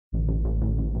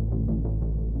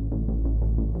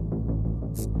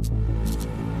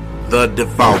The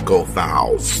DeFalco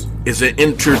Files is an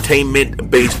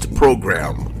entertainment-based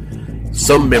program.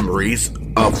 Some memories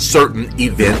of certain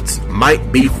events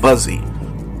might be fuzzy.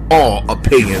 All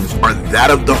opinions are that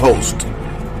of the host.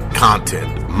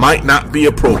 Content might not be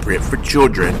appropriate for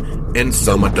children and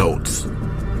some adults.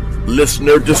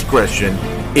 Listener discretion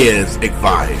is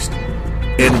advised.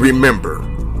 And remember,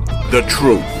 the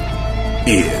truth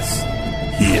is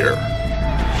here.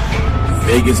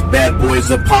 Vegas Bad Boys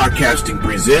of Podcasting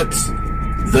presents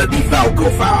The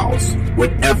DeFalco Files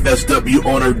with FSW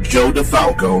owner Joe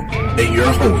DeFalco and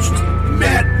your host,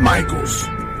 Matt Michaels.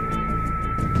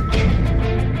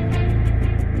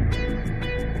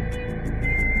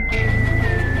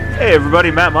 Hey everybody,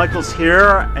 Matt Michaels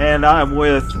here, and I'm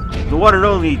with the one and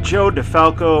only Joe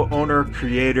DeFalco, owner,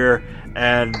 creator,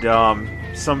 and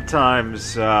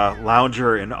sometimes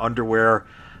lounger in underwear.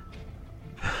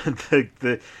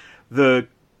 the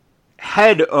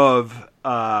head of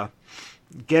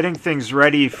getting things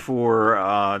ready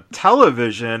for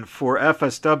television for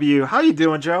FSW. How you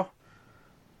doing, Joe?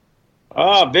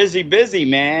 Oh, busy,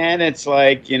 man. It's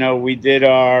like, we did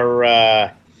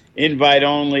our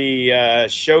invite-only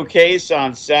showcase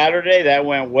on Saturday. That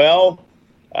went well.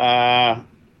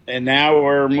 And now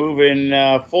we're moving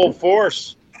full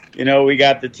force. We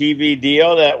got the TV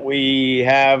deal that we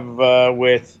have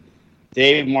with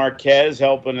Dave Marquez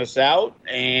helping us out,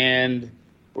 and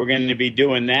we're going to be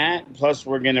doing that. Plus,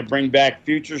 we're going to bring back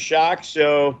Future Shock.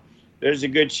 So there's a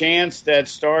good chance that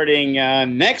starting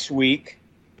next week,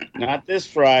 not this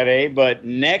Friday, but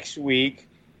next week,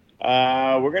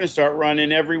 we're going to start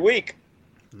running every week.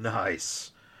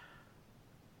 Nice.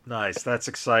 That's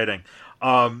exciting.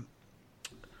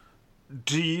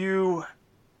 Do you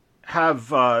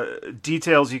have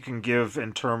details you can give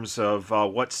in terms of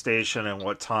what station and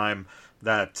what time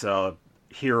that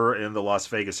here in the Las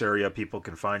Vegas area people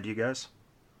can find you guys?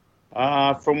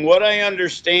 From what I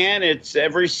understand, it's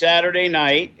every Saturday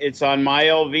night. It's on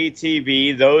MyLV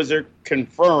TV. Those are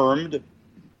confirmed.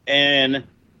 And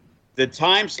the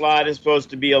time slot is supposed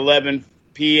to be 11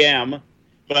 p.m.,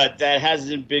 but that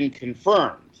hasn't been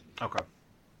confirmed. Okay.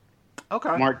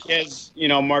 Marquez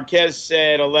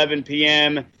said 11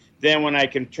 p.m., Then when I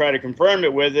can try to confirm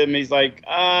it with him, he's like,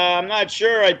 I'm not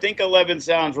sure. I think 11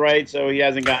 sounds right. So he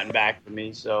hasn't gotten back to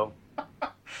me. So,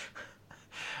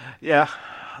 yeah,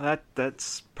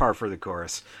 that's par for the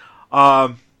course.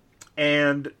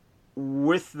 And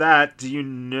with that, do you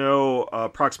know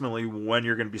approximately when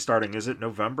you're going to be starting? Is it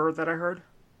November that I heard?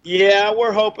 Yeah,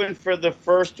 we're hoping for the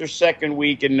first or second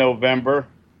week in November.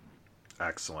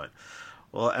 Excellent.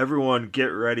 Well, everyone get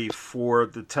ready for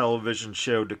the television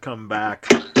show to come back.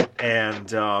 And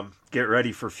get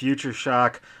ready for Future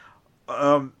Shock.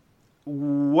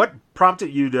 What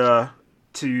prompted you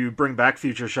to bring back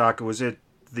Future Shock? Was it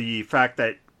the fact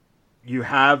that you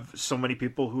have so many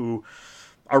people who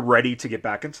are ready to get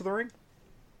back into the ring?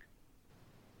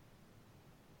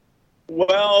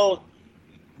 Well,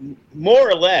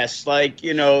 more or less.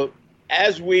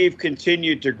 As we've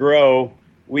continued to grow,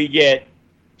 we get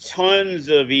tons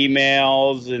of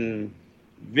emails and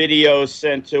videos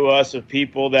sent to us of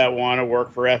people that want to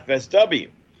work for FSW,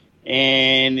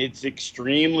 and it's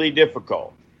extremely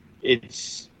difficult.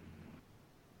 It's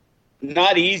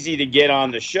not easy to get on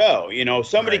the show.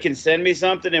 Somebody Right. can send me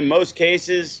something. In most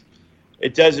cases,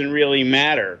 it doesn't really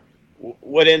matter.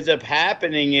 What ends up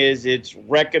happening is it's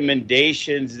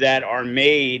recommendations that are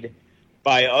made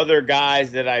by other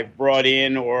guys that I've brought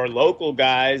in or local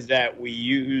guys that we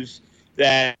use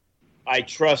that I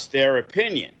trust their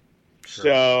opinion. Sure.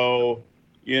 So,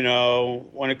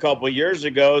 when a couple of years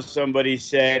ago somebody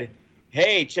said,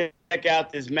 hey, check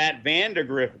out this Matt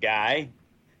Vandergriff guy.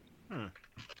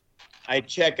 I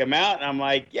check him out, and I'm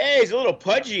like, yeah, he's a little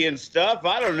pudgy and stuff.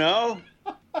 I don't know.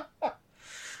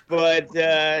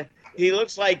 But he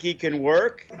looks like he can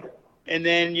work. And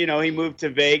then, he moved to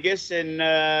Vegas, and,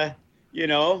 I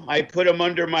put him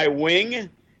under my wing,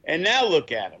 and now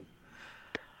look at him.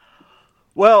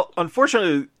 Well,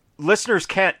 unfortunately, listeners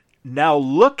can't now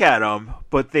look at them,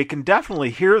 but they can definitely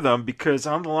hear them, because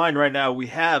on the line right now we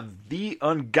have the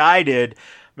unguided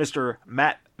Mr.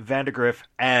 Matt Vandergriff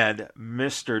and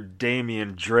Mr.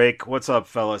 Damian Drake. What's up,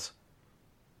 fellas?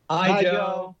 Hi,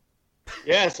 Joe.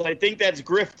 Yes, I think that's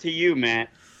Griff to you, Matt.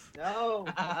 No,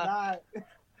 it's not.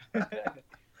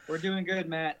 We're doing good,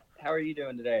 Matt. How are you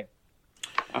doing today?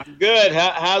 I'm good.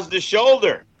 How's the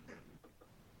shoulder?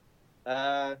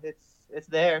 It's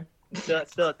there. It's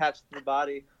still attached to the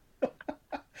body.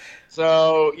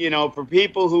 So, for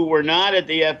people who were not at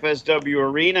the FSW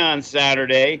arena on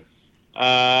Saturday,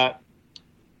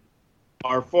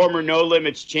 our former No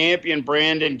Limits champion,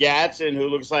 Brandon Gatson, who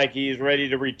looks like he's ready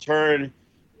to return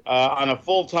on a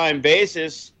full-time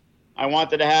basis. I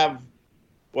wanted to have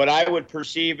what I would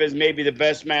perceive as maybe the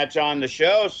best match on the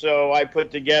show, so I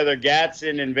put together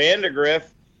Gatson and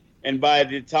Vandegrift, and by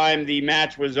the time the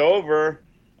match was over,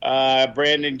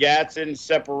 Brandon Gatson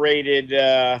separated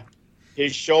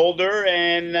his shoulder,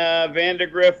 and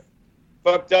Vandegrift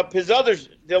fucked up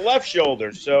the left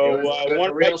shoulder. So it was one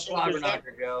a real right slobber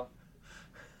knocker, Joe.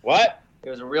 What? It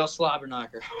was a real slobber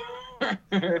knocker.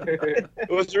 It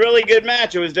was a really good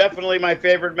match. It was definitely my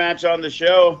favorite match on the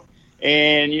show.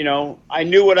 And, I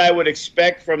knew what I would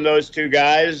expect from those two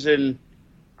guys. And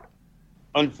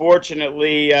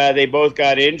unfortunately, they both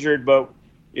got injured. But,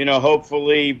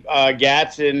 hopefully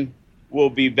Gatson will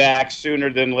be back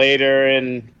sooner than later.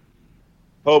 And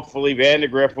hopefully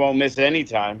Vandegrift won't miss any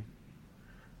time.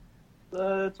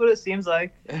 That's what it seems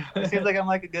like. It seems like I'm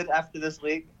like a good after this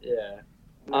week. Yeah.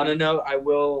 On a note, I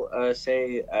will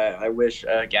say I wish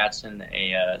Gatson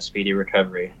a speedy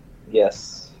recovery.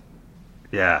 Yes.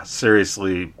 Yeah,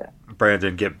 seriously,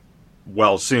 Brandon, get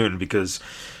well soon, because,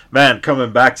 man,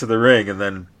 coming back to the ring and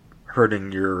then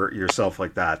hurting yourself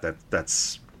like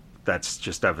that's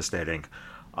just devastating.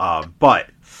 But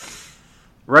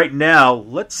right now,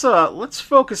 let's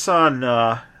focus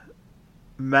on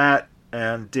Matt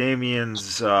and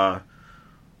Damien's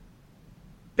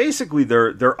basically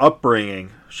their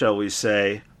upbringing, shall we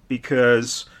say,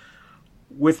 because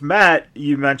with Matt,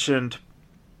 you mentioned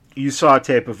you saw a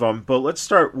tape of him, but let's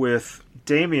start with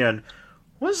Damien.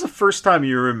 When was the first time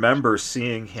you remember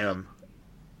seeing him?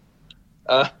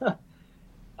 My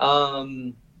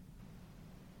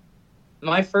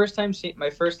first time seeing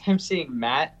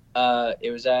Matt,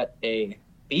 it was at a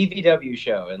BVW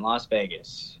show in Las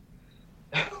Vegas.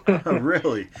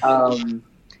 Really?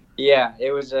 Yeah,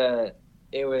 it was a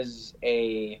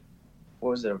what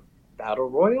was it, a battle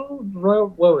royal?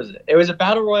 What was it? It was a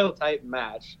battle royal type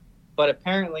match, but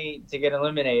apparently to get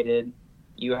eliminated,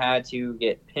 you had to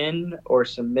get pinned or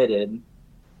submitted,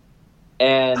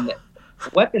 and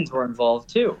weapons were involved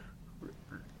too.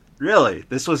 Really?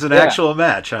 This was an actual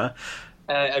match, huh?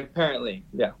 Apparently,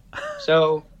 yeah.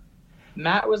 So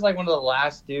Matt was like one of the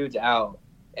last dudes out,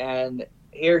 and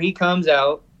here he comes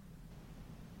out,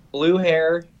 blue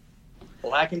hair,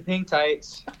 black and pink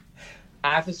tights,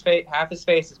 half his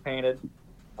face is painted.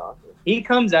 He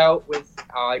comes out with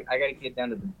I gotta get down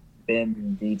to the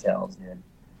bin details, dude.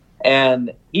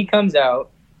 And he comes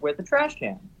out with a trash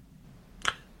can.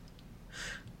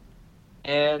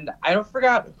 And I don't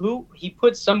forgot who he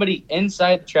put somebody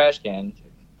inside the trash can.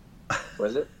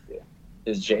 Was it? Yeah.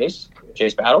 Is Jace?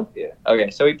 Jace Battle? Yeah.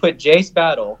 Okay, so he put Jace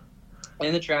Battle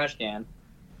in the trash can,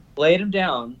 laid him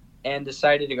down, and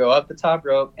decided to go up the top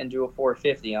rope and do a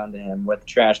 450 onto him with the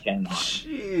trash can on.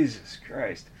 Jesus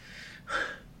Christ.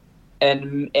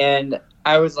 And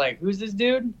I was like, who's this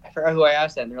dude? I forgot who I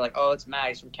asked that. And they're like, oh, it's Matt.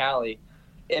 He's from Cali.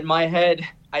 In my head,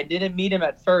 I didn't meet him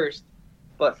at first,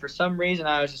 but for some reason,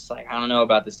 I was just like, I don't know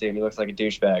about this dude. He looks like a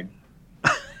douchebag.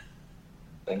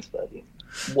 Thanks, buddy.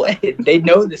 What? They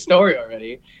know the story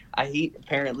already.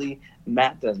 Apparently,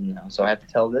 Matt doesn't know, so I have to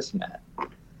tell this Matt.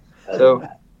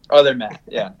 Other Matt.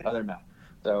 Yeah, other Matt.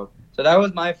 So that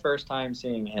was my first time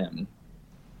seeing him.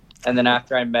 And then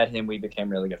after I met him, we became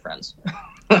really good friends.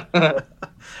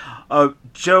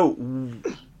 Joe,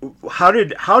 how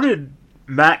did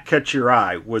Matt catch your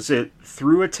eye? Was it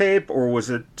through a tape, or was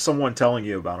it someone telling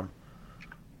you about him?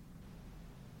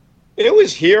 It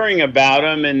was hearing about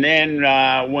him, and then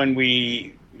when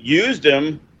we used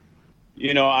him,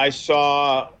 I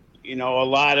saw, a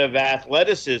lot of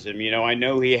athleticism. I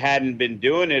know he hadn't been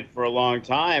doing it for a long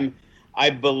time. I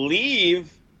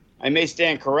believe, I may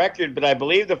stand corrected, but I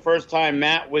believe the first time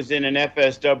Matt was in an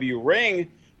FSW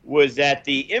ring was at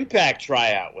the Impact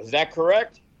tryout. Was that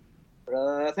correct?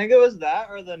 I think it was that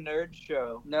or the Nerd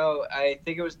Show. No, I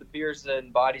think it was the beers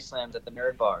and body slams at the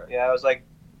Nerd Bar. Yeah, I was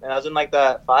in like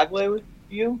that 5-way with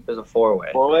you. It was a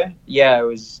 4-way. 4-way? Yeah, it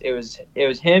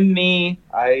was him, me,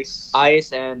 Ice,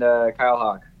 and Kyle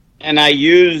Hawk. And I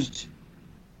used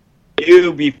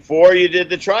you before you did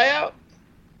the tryout?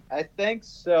 I think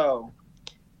so.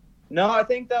 No, I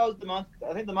think that was the month.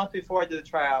 I think the month before I did the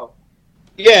tryout.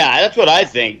 Yeah, that's what I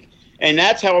think. And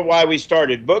that's why we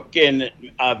started booking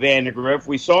Vandegrift.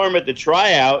 We saw him at the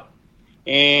tryout.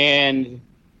 And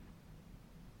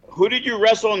who did you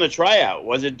wrestle in the tryout?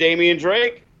 Was it Damian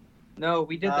Drake? No,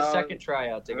 we did the second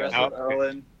tryout together.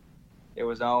 Owen. It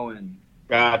was Owen.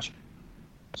 Gotcha.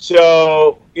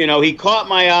 So, he caught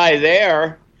my eye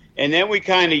there. And then we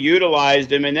kind of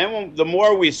utilized him. And then the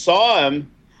more we saw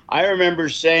him, I remember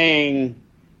saying,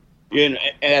 and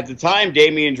at the time,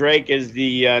 Damian Drake is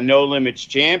the No Limits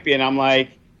champion. I'm like,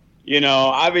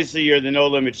 obviously you're the No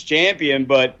Limits champion,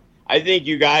 but I think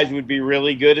you guys would be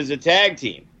really good as a tag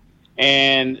team.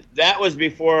 And that was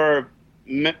before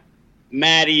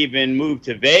Matt even moved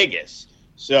to Vegas.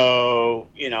 So,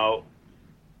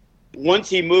 once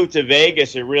he moved to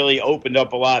Vegas, it really opened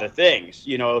up a lot of things.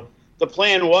 The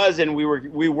plan was, and we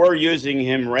were using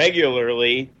him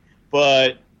regularly,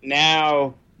 but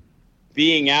now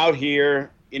being out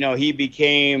here, he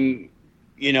became,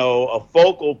 a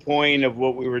focal point of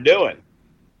what we were doing.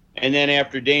 And then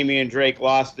after Damian Drake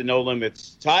lost the No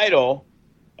Limits title,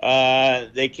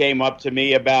 they came up to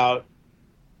me about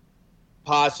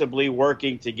possibly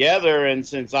working together. And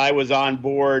since I was on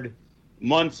board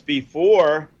months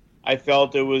before, I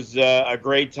felt it was a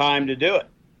great time to do it.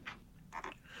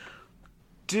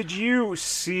 Did you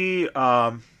see,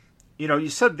 you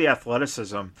said the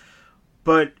athleticism,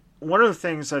 but one of the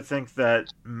things I think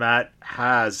that Matt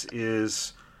has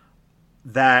is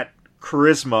that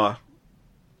charisma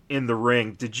in the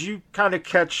ring. Did you kind of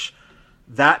catch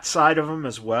that side of him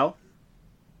as well?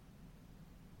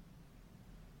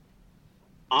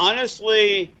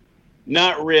 Honestly,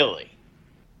 not really.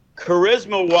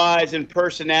 Charisma-wise and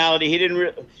personality, he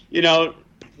didn't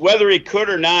whether he could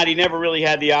or not, he never really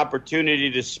had the opportunity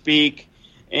to speak.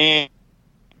 And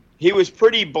he was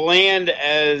pretty bland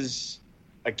as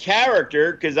a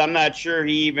character because I'm not sure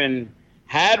he even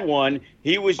had one.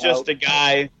 He was just a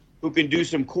guy who can do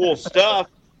some cool stuff,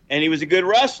 and he was a good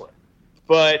wrestler.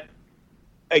 But,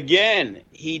 again,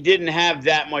 he didn't have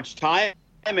that much time,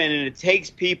 and it takes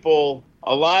people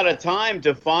a lot of time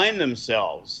to find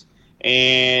themselves.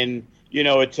 And,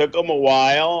 it took him a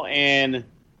while, and,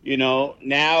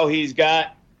 now he's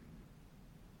got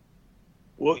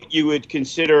what you would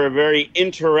consider a very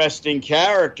interesting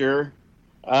character,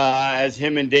 as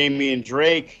him and Damian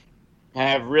Drake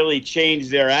have really changed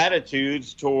their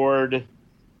attitudes toward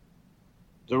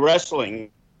the wrestling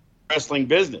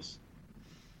business.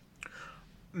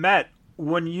 Matt,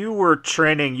 when you were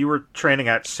training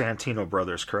at Santino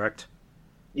Brothers, correct?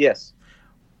 Yes.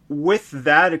 With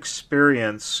that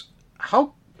experience,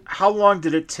 how long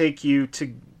did it take you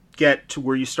to get to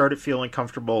where you started feeling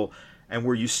comfortable and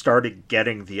where you started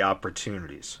getting the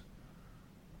opportunities?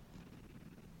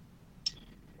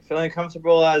 Feeling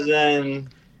comfortable as in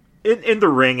the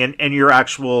ring and your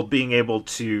actual being able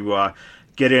to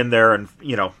get in there and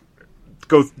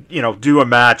go do a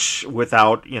match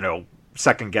without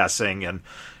second guessing and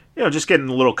just getting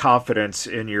a little confidence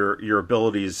in your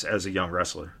abilities as a young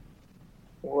wrestler.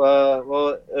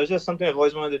 Well, it was just something I've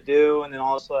always wanted to do, and then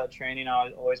also at training,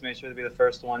 I always made sure to be the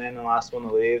first one in and the last one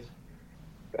to leave.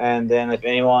 And then if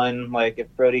anyone, like if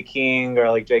Brody King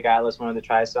or like Jake Atlas wanted to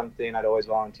try something, I'd always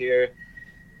volunteer,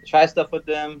 try stuff with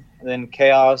them. And then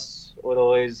Chaos would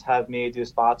always have me do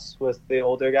spots with the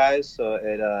older guys, so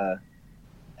it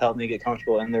helped me get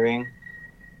comfortable in the ring.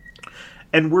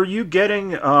 And were you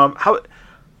getting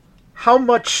how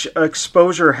much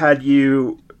exposure had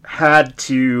you had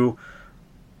to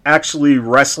actually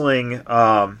wrestling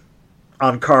on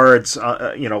cards,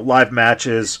 live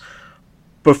matches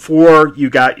before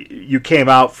you came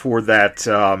out for that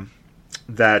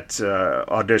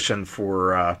audition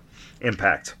for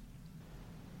Impact?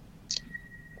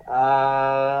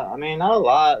 I mean, not a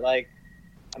lot. Like,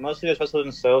 I mostly just wrestled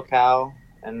in SoCal,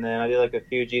 and then I did like a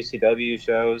few GCW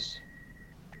shows.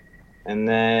 And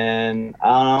then, I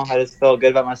don't know, I just felt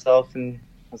good about myself and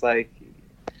was like,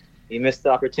 you miss the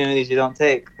opportunities you don't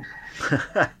take.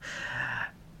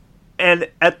 And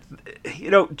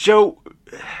Joe,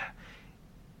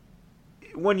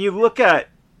 when you look at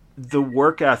the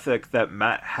work ethic that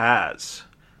Matt has,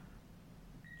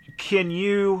 did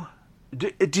you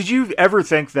ever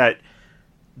think that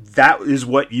is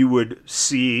what you would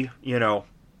see, a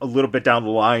little bit down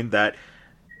the line, that,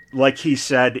 like he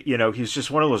said, he's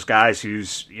just one of those guys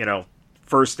who's,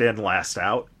 first in, last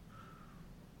out?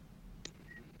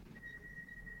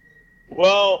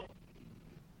 Well,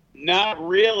 not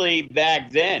really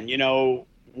back then.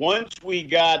 Once we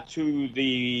got to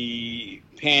the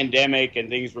pandemic and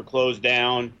things were closed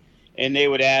down and they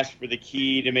would ask for the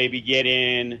key to maybe get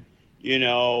in,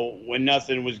 when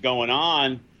nothing was going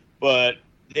on. But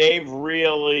they've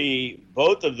really,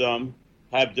 both of them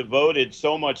have devoted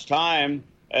so much time,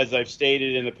 as I've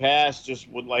stated in the past, just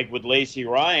with Lacey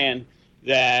Ryan,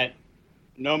 that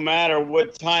no matter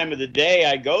what time of the day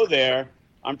I go there,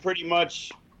 I'm pretty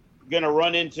much going to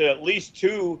run into at least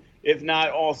two, if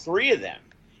not all three of them.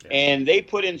 Yeah. And they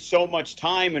put in so much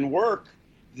time and work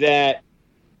that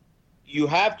you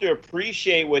have to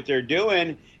appreciate what they're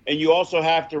doing, and you also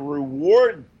have to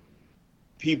reward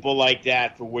people like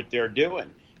that for what they're doing.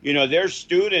 You know, there's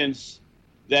students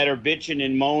that are bitching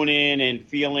and moaning and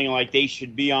feeling like they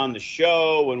should be on the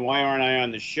show and why aren't I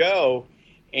on the show?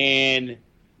 And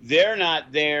they're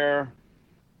not there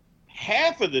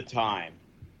half of the time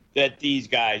that these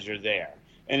guys are there.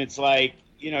 And it's like,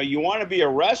 you know, you want to be a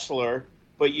wrestler,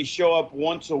 but you show up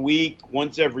once a week,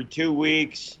 once every 2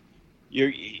 weeks.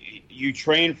 You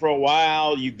train for a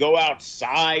while. You go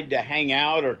outside to hang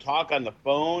out or talk on the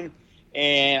phone.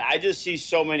 And I just see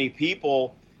so many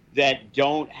people that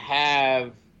don't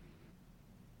have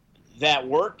that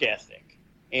work ethic.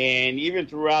 And even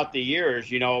throughout the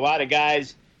years, you know, a lot of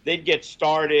guys, they'd get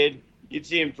started. You'd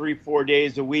see them 3-4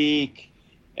 days a week.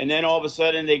 And then all of a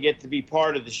sudden they get to be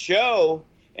part of the show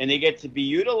and they get to be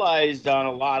utilized on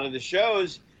a lot of the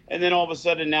shows. And then all of a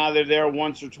sudden now they're there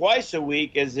once or twice a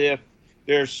week as if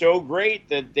they're so great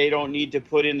that they don't need to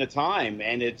put in the time.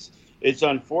 And it's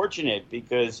unfortunate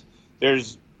because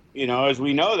there's, you know, as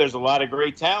we know, there's a lot of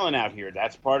great talent out here.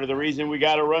 That's part of the reason we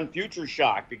got to run Future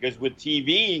Shock, because with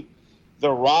TV,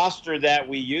 the roster that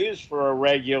we use for a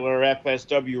regular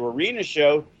FSW arena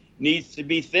show needs to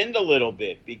be thinned a little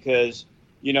bit because,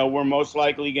 you know, we're most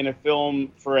likely going to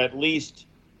film for at least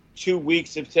 2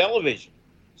 weeks of television.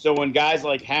 So when guys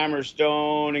like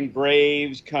Hammerstone and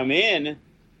Graves come in,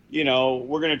 you know,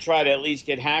 we're going to try to at least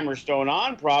get Hammerstone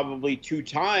on probably 2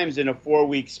 times in a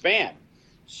 4-week span.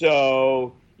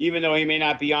 So even though he may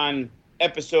not be on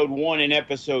episode 1 and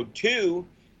episode 2,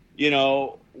 you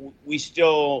know, we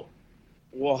still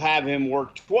will have him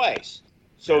work twice.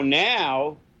 So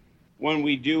now when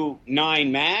we do 9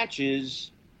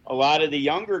 matches, a lot of the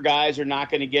younger guys are not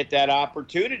going to get that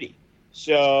opportunity.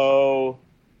 So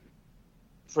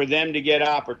for them to get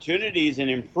opportunities and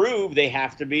improve, they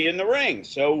have to be in the ring.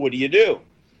 So what do?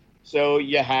 So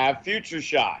you have Future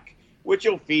Shock, which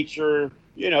will feature,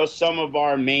 you know, some of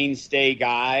our mainstay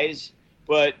guys,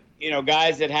 but, you know,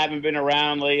 guys that haven't been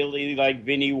around lately, like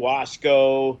Vinny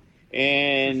Wasco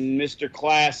and Mr.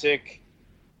 Classic,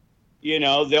 you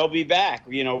know, they'll be back.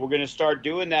 You know, we're going to start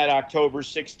doing that. October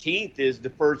 16th is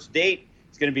the first date.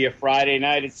 It's going to be a Friday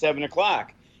night at 7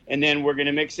 o'clock. And then we're going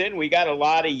to mix in. We got a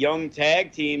lot of young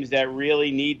tag teams that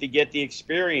really need to get the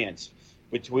experience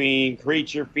between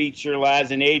Creature Feature,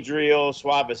 Laz and Adriel,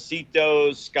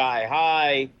 Suavecitos, Sky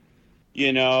High.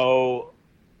 You know,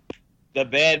 the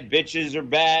Bad Bitches are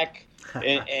back.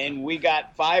 and we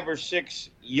got 5 or 6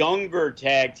 younger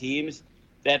tag teams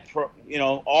that, you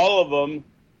know, all of them,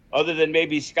 other than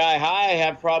maybe Sky High,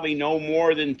 have probably no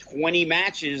more than 20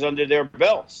 matches under their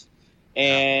belts.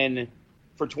 And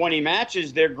for 20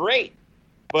 matches, they're great.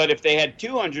 But if they had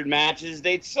 200 matches,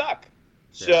 they'd suck.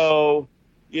 Yeah. So,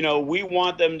 you know, we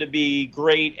want them to be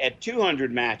great at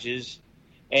 200 matches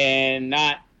and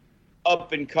not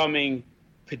up-and-coming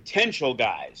potential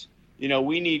guys. You know,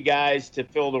 we need guys to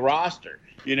fill the roster.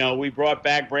 You know, we brought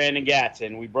back Brandon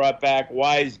Gatson. We brought back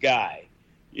Wise Guy.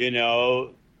 You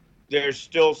know, there's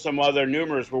still some other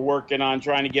numerous. We're working on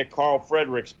trying to get Carl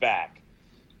Fredericks back.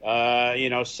 You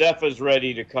know, Cefa's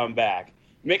ready to come back.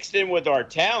 Mixed in with our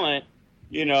talent,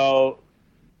 you know,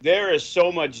 there is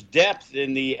so much depth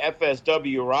in the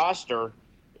FSW roster.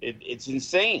 It's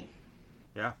insane.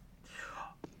 Yeah.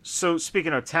 So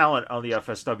speaking of talent on the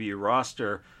FSW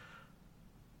roster,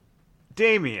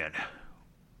 Damian,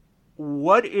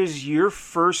 what is your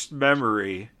first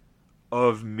memory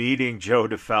of meeting Joe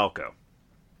DeFalco?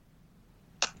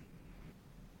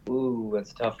 Ooh,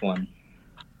 that's a tough one.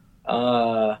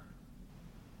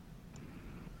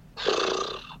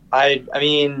 I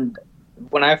mean,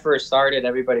 when I first started,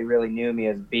 everybody really knew me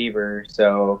as Beaver,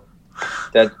 so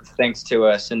that's thanks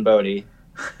to Sin Bodhi.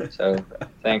 So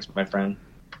thanks, my friend.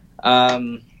 I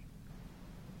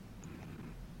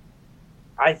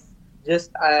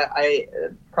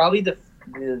probably the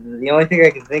only thing I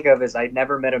can think of is I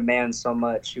never met a man so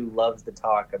much who loves to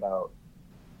talk about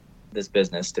this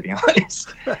business, to be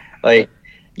honest. Like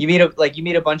you meet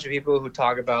a bunch of people who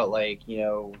talk about, like, you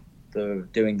know,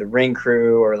 doing the ring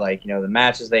crew or, like, you know, the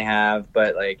matches they have,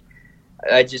 but like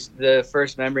the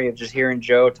first memory of just hearing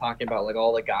Joe talking about, like,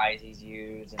 all the guys he's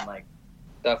used and, like,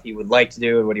 stuff he would like to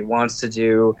do and what he wants to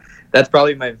do. That's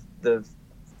probably the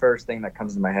first thing that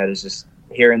comes to my head is just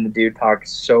hearing the dude talk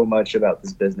so much about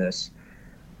this business,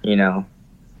 you know.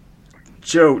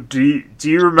 Joe, do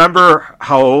you remember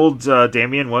how old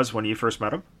Damian was when you first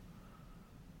met him?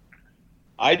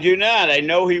 I do not. I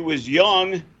know he was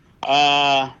young.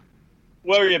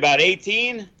 What were you, about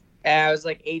 18? Yeah, I was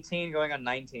like 18 going on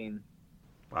 19.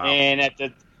 Wow. And at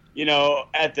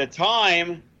the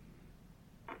time,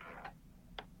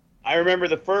 I remember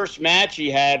the first match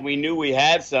he had, we knew we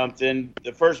had something.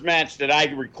 The first match that I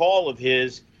recall of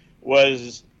his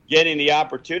was getting the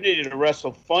opportunity to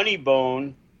wrestle Funny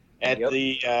Bone at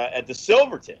the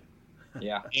Silverton.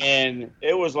 Yeah. And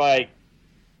it was like,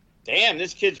 damn,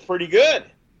 this kid's pretty good.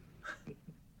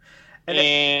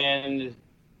 And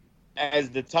as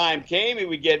the time came, he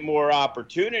would get more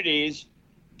opportunities.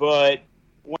 But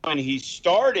when he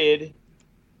started,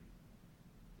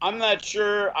 I'm not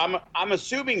sure. I'm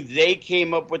assuming they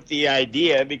came up with the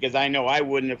idea, because I know I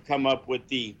wouldn't have come up with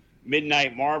the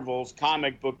Midnight Marvels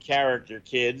comic book character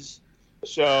kids.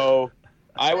 So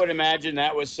I would imagine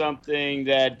that was something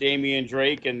that Damian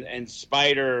Drake and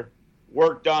Spider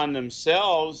worked on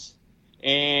themselves,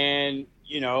 and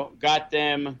got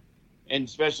them, and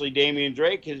especially Damian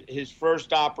Drake, his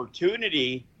first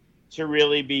opportunity to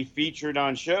really be featured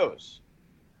on shows.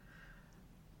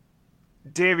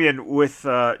 Damian, with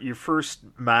your first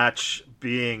match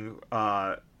being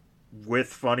with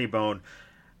Funny Bone,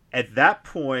 at that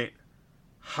point,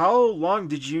 how long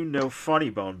did you know Funny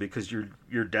Bone? Because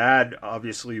your dad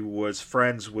obviously was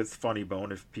friends with Funny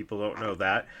Bone, if people don't know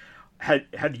that.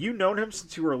 Had you known him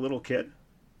since you were a little kid?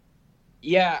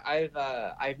 Yeah,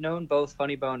 I've known both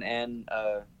Funny Bone and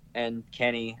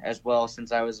Kenny as well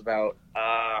since I was about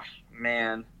I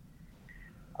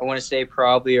want to say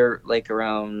probably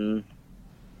around.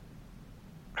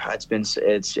 It's been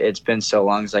so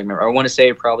long as I remember. I want to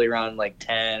say probably around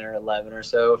 10 or 11 or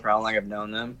so for how long I've known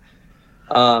them.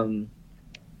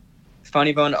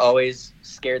 Funny Bone always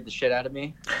scared the shit out of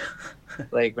me,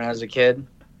 when I was a kid.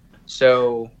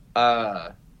 So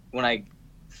when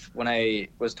I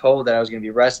was told that I was going to be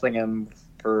wrestling him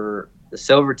for the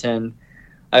Silverton,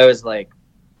 I was like,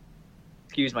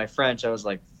 excuse my French, I was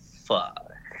like, fuck.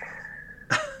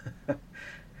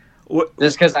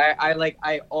 Just because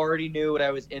I already knew what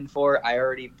I was in for. I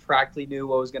already practically knew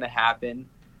what was going to happen,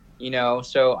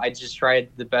 so I just tried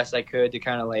the best I could to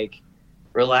kind of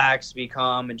relax, be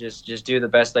calm, and just do the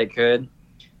best I could.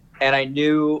 And I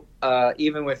knew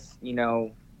even with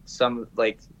some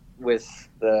with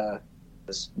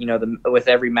with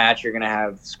every match you're gonna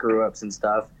have screw ups and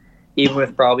stuff, even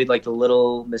with probably the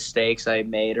little mistakes I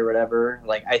made or whatever.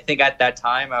 I think at that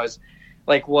time I was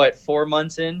 4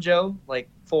 months in, Joe,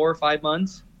 4 or 5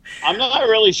 months. I'm not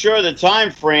really sure the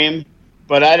time frame,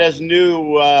 but I just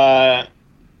knew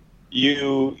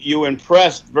you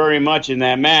impressed very much in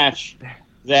that match.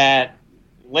 That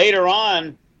later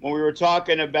on, when we were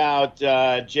talking about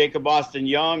Jacob Austin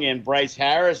Young and Bryce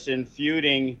Harrison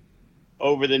feuding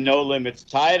over the No Limits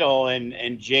title,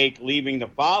 and Jake leaving the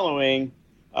following,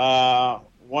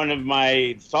 one of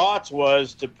my thoughts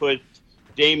was to put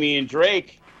Damian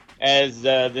Drake as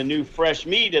the new fresh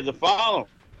meat of the following.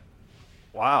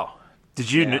 Wow.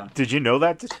 Did you know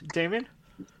that, Damian?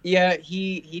 Yeah,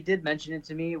 he did mention it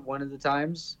to me one of the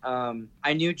times.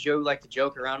 I knew Joe liked to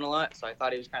joke around a lot, so I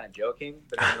thought he was kind of joking.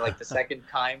 But then, the second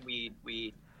time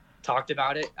we talked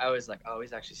about it, I was like, oh,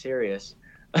 he's actually serious.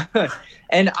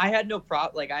 And I had no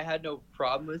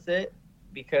problem with it,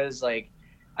 because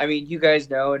you guys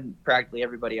know, and practically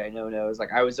everybody I know knows,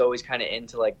 I was always kind of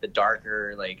into the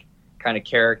darker kind of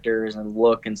characters and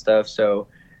look and stuff. So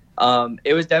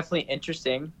it was definitely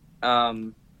interesting.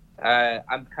 I'm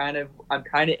kind of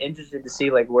interested to see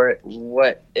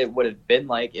what it would have been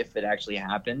like if it actually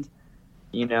happened,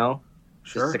 Sure.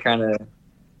 Just to kind of,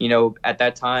 at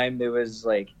that time it was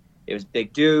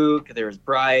Big Duke, there was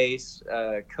Bryce,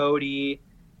 Cody,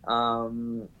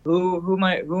 who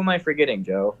am I forgetting,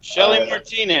 Joe? Shelly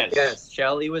Martinez. Yes,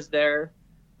 Shelly was there,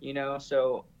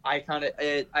 so I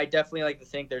definitely like to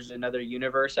think there's another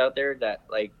universe out there that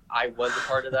I was a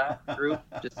part of that group,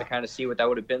 just to kind of see what that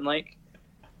would have been like.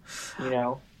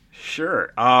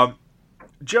 Sure.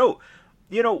 Joe,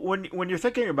 when you're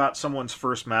thinking about someone's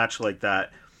first match like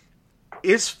that,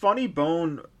 is Funny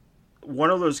Bone one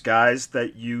of those guys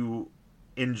that you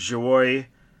enjoy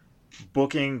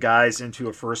booking guys into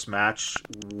a first match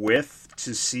with,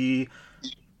 to see,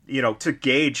 to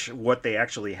gauge what they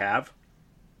actually have?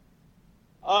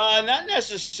 Not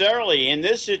necessarily. In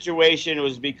this situation, it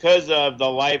was because of the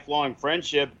lifelong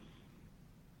friendship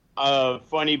of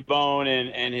Funny Bone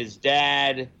and his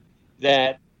dad,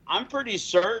 that I'm pretty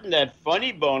certain that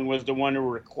Funny Bone was the one who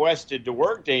requested to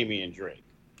work Damian Drake.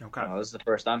 Okay. Oh, this is the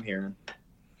first I'm hearing.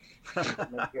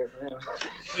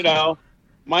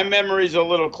 My memory's a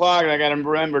little clogged. I got to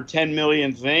remember 10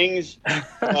 million things.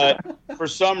 But for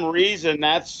some reason,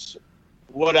 that's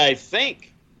what I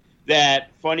think, that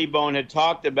Funny Bone had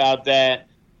talked about that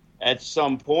at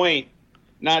some point.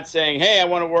 Not saying, hey, I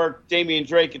want to work Damian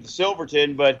Drake at the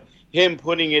Silverton, but him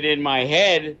putting it in my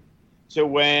head to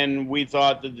when we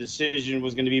thought the decision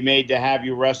was going to be made to have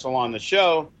you wrestle on the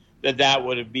show, that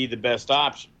would be the best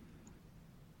option.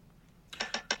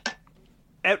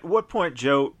 At what point,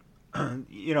 Joe,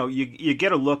 you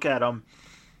get a look at them.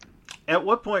 At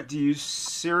what point do you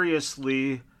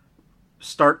seriously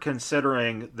start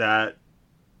considering that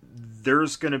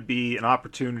there's going to be an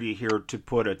opportunity here to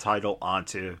put a title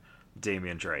onto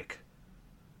Damian Drake?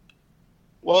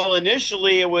 Well,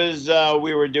 initially it was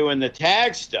we were doing the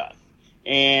tag stuff,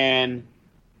 and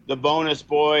the Bonus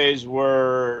Boys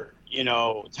were,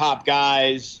 top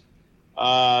guys.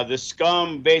 The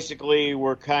Scum basically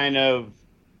were kind of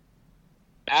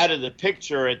out of the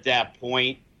picture at that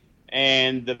point,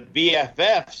 and the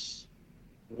BFFs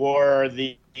were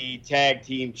the tag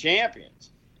team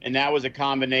champions. And that was a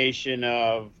combination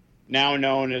of now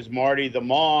known as Marty the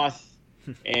Moth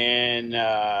and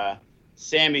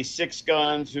Sammy Six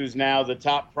Guns, who's now the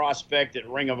top prospect at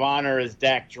Ring of Honor, as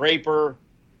Dak Draper.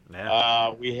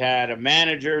 Yeah. We had a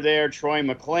manager there, Troy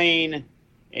McLean,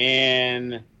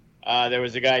 and there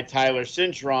was a guy, Tyler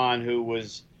Cintron, who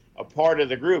was a part of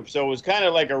the group. So it was kind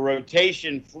of like a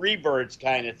rotation Freebirds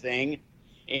kind of thing.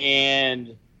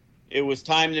 And it was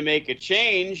time to make a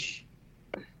change.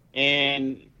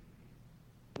 And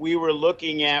we were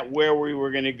looking at where we were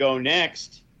going to go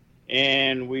next.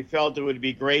 And we felt it would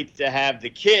be great to have the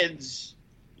kids,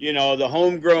 the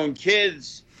homegrown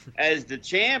kids as the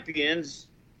champions.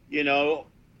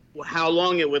 How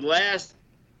long it would last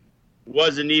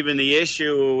wasn't even the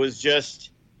issue. It was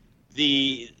just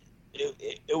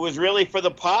it was really for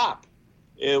the pop.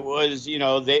 It was,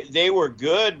 they were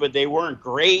good, but they weren't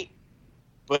great,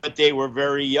 but they were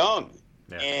very young.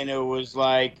 Yeah. And it was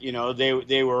like,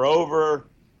 they were over,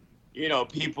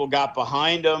 people got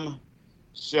behind them.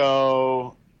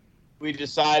 So we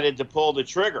decided to pull the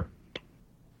trigger.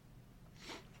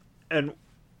 And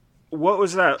what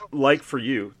was that like for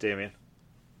you, Damian?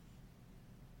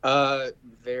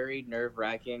 Very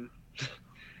nerve-wracking.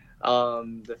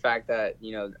 The fact that,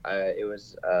 it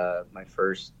was my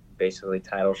first basically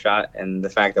title shot, and the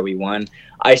fact that we won.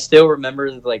 I still remember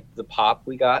the pop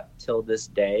we got till this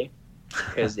day,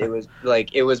 because it was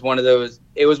one of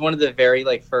the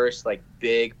very first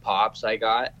big pops I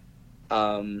got.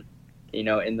 In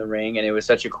the ring, and it was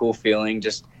such a cool feeling.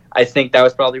 Just, I think that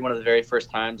was probably one of the very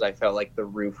first times I felt like the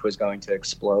roof was going to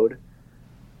explode,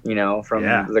 from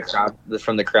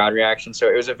the crowd reaction. So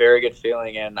it was a very good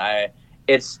feeling, and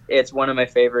it's one of my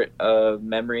favorite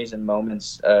memories and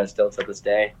moments still to this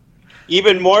day.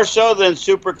 Even more so than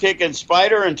Super Kick and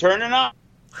Spider and Turning Up?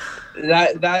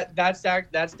 That's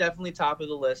definitely top of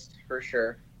the list for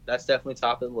sure. That's definitely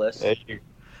top of the list.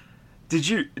 Did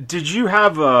you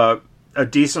have a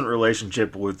decent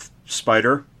relationship with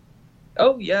Spider?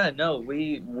 Oh yeah, no,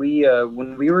 we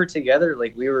when we were together,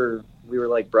 we were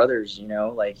like brothers,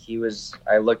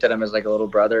 I looked at him as like a little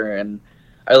brother, and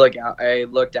I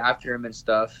looked after him and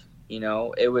stuff.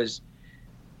 It was,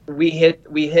 we hit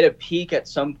a peak at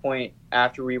some point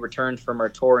after we returned from our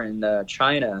tour in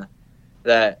China,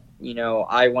 that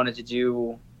I wanted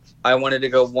to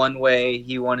go one way.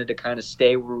 He wanted to kind of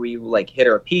stay where we hit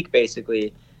our peak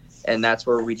basically, and that's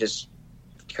where we just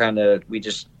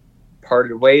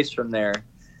parted ways from there.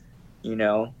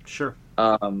 Sure.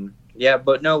 Yeah,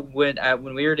 but no, when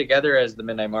we were together as the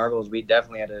Midnight Marvels, we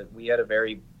definitely had a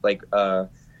very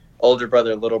older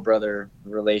brother, little brother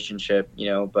relationship.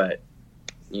 But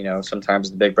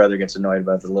sometimes the big brother gets annoyed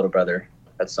about the little brother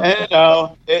at some point.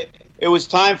 It was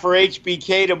time for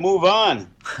HBK to move on.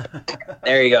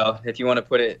 There you go, if you want to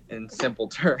put it in simple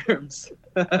terms.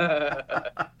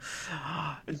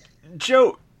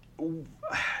 Joe,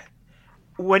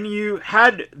 when you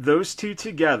had those two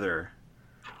together,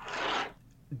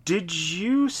 did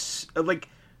you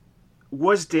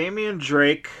was Damian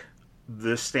Drake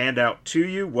the standout to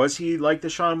you? Was he like the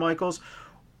Shawn Michaels?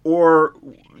 Or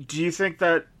do you think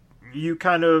that you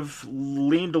kind of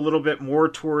leaned a little bit more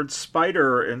towards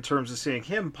Spider in terms of seeing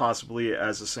him possibly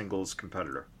as a singles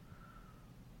competitor?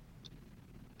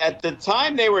 At the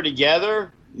time they were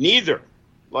together, neither.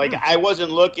 I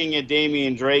wasn't looking at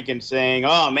Damian Drake and saying,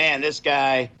 oh man, this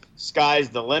guy, sky's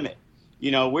the limit.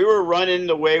 We were running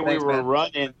the way we were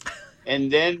running,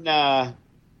 and then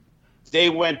they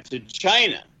went to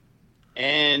China.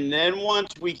 And then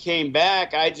once we came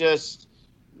back,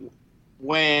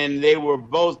 when they were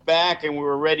both back and we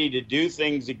were ready to do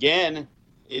things again,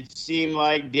 it seemed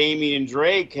like Damian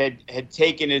Drake had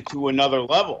taken it to another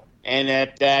level. And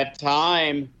at that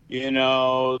time,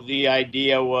 the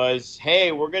idea was,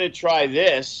 hey, we're going to try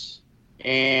this,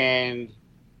 and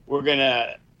we're going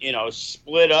to,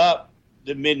 split up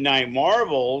the Midnight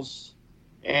Marvels.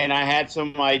 And I had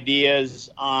some ideas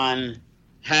on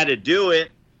how to do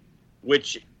it,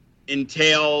 which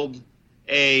entailed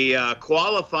a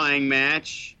qualifying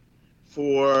match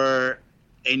for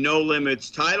a No Limits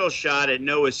title shot at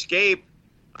No Escape.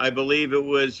 I believe it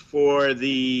was for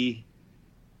the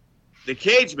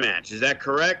cage match. Is that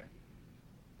correct?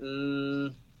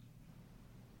 Or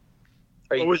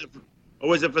was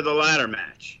it for the ladder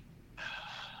match?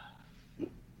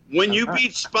 When you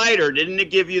beat Spider, didn't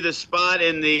it give you the spot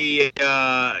in the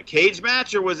cage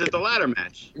match, or was it the ladder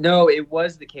match? No, it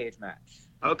was the cage match.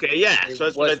 Okay, yeah. So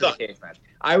that's what I thought. The cage match.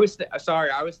 I was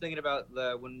thinking about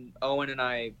when Owen and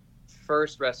I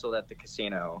first wrestled at the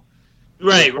casino.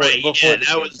 Right. Yeah,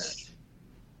 that was match.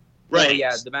 right. So,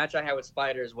 yeah, the match I had with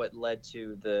Spider is what led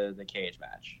to the cage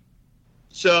match.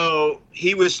 So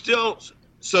he was still.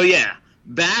 So yeah,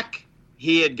 back.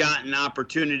 He had gotten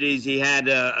opportunities. He had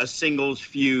a singles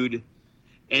feud.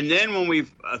 And then when we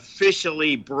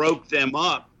officially broke them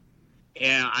up,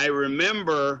 and I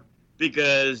remember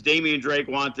because Damian Drake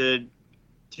wanted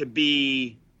to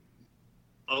be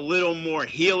a little more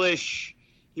heelish.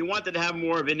 He wanted to have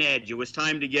more of an edge. It was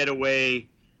time to get away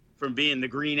from being the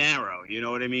Green Arrow. You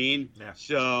know what I mean? Yeah.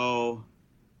 So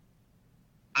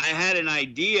I had an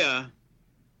idea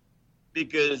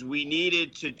because we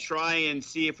needed to try and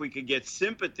see if we could get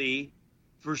sympathy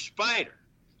for Spider,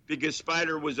 because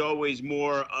Spider was always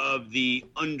more of the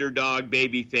underdog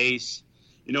babyface.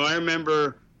 You know, I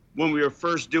remember when we were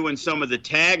first doing some of the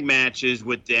tag matches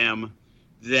with them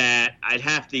that I'd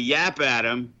have to yap at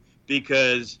him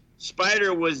because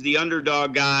Spider was the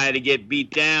underdog guy to get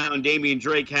beat down. Damian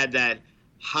Drake had that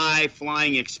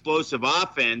high-flying, explosive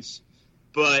offense,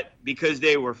 but because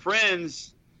they were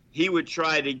friends, he would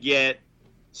try to get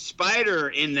Spider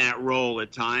in that role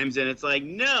at times, and it's like,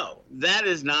 no, that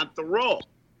is not the role.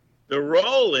 The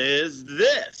role is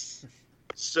this.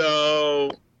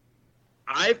 So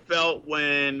I felt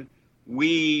when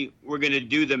we were going to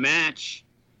do the match,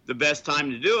 the best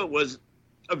time to do it was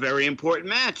a very important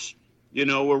match. You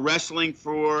know, we're wrestling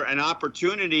for an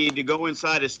opportunity to go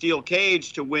inside a steel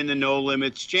cage to win the No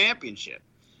Limits Championship.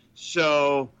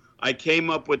 So I came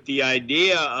up with the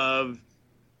idea of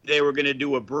they were going to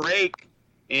do a break,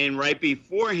 and right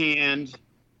beforehand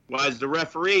was the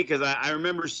referee, because I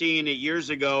remember seeing it years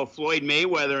ago, Floyd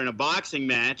Mayweather in a boxing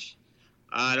match.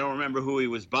 I don't remember who he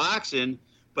was boxing,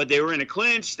 but they were in a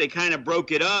clinch. They kind of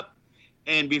broke it up,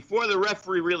 and before the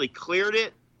referee really cleared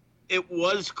it, it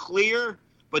was clear,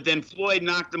 but then Floyd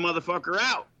knocked the motherfucker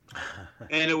out.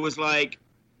 And it was like,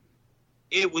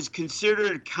 it was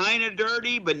considered kind of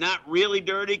dirty, but not really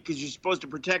dirty, because you're supposed to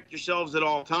protect yourselves at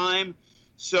all time.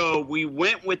 So we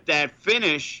went with that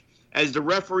finish. As the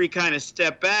referee kind of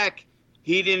stepped back,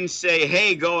 he didn't say,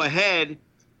 hey, go ahead.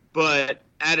 But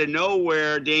out of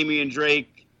nowhere, Damian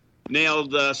Drake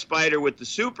nailed Spider with the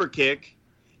super kick.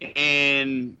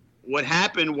 And what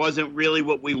happened wasn't really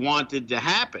what we wanted to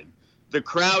happen. The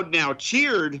crowd now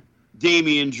cheered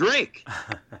Damian Drake.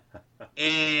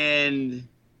 And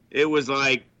it was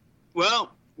like,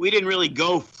 well, we didn't really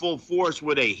go full force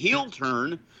with a heel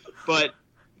turn, but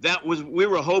that was, we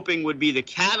were hoping would be the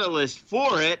catalyst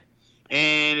for it.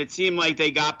 And it seemed like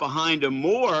they got behind him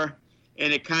more,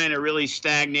 and it kind of really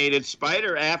stagnated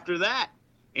Spider after that.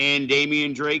 And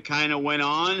Damian Drake kind of went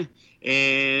on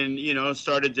and, you know,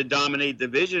 started to dominate the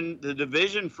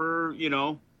division for, you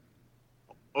know,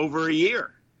 over a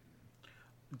year.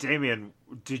 Damian,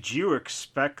 did you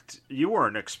expect, you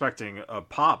weren't expecting a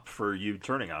pop for you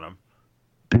turning on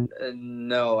him?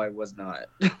 No, I was not.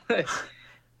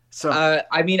 So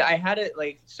I mean, I had it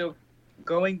like, so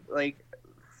going like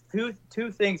two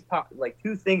things pop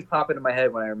into my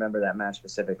head when I remember that match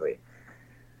specifically.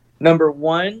 Number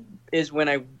one is when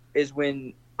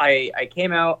I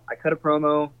came out, I cut a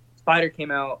promo, Spider came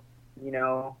out, you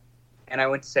know, and I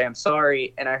went to say I'm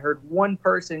sorry, and I heard one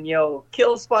person yell,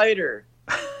 "Kill Spider."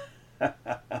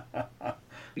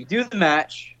 We do the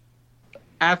match.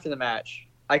 After the match,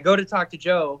 I go to talk to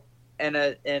Joe, and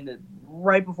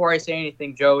right before I say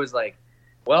anything, Joe is like,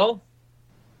 "Well,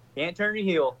 can't turn your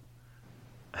heel."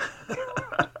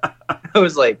 I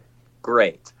was like,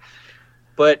 great.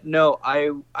 But no,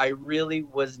 I really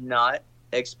was not.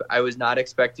 I was not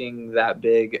expecting that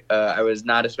big. I was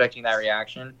not expecting that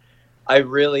reaction. I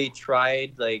really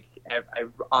tried. Like, I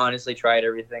honestly tried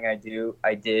everything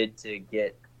I did to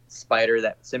get Spider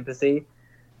that sympathy.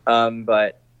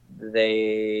 But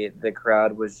the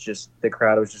crowd was just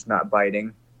not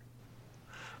biting.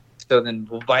 So then,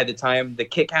 by the time the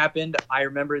kick happened, I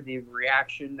remember the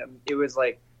reaction. It was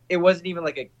like it wasn't even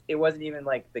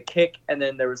like the kick, and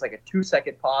then there was like a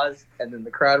 2-second pause, and then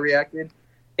the crowd reacted.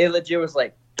 It legit was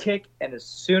like kick, and as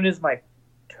soon as my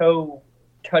toe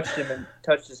touched him and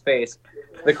touched his face,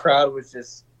 the crowd was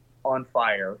just on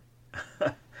fire.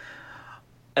 And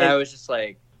I was just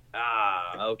like,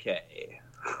 okay.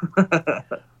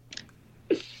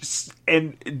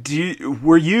 And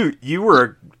were you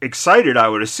excited, I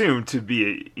would assume, to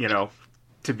be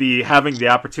having the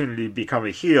opportunity to become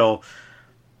a heel?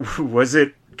 Was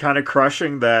it kind of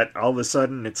crushing that all of a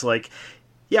sudden it's like,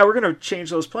 yeah, we're going to change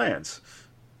those plans?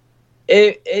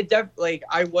 I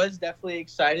was definitely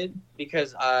excited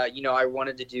because I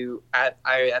wanted to do at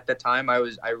the time I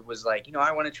was like,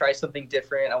 I want to try something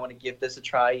different. I want to give this a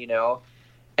try,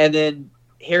 and then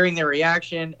hearing the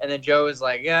reaction, and then Joe was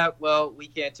like, yeah, well, we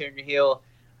can't turn your heel.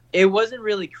 It wasn't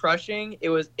really crushing. It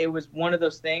was one of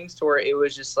those things to where it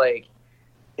was just like,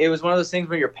 it was one of those things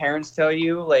where your parents tell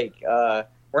you, like,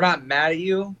 we're not mad at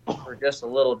you, we're just a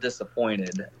little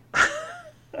disappointed.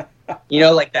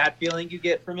 Like that feeling you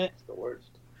get from it. It's the worst.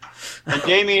 And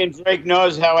Damian Drake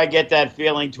knows how I get that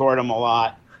feeling toward him a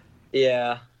lot.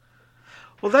 Yeah.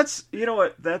 Well, that's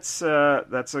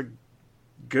a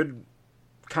good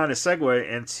kind of segue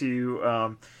into,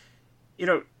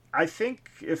 I think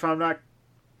if I'm not,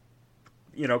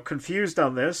 confused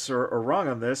on this or wrong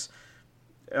on this,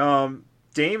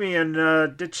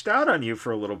 Damian ditched out on you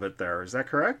for a little bit there. Is that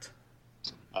correct?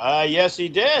 Yes, he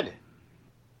did.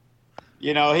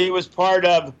 He was part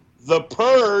of the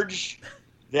purge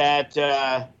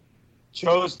that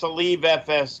chose to leave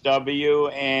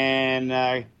FSW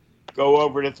and go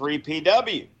over to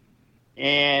 3PW.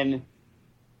 And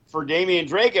for Damian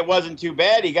Drake, it wasn't too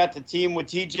bad. He got to team with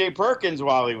TJ Perkins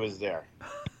while he was there.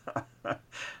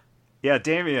 Yeah,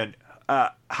 Damian,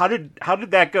 how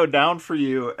did that go down for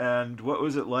you, and what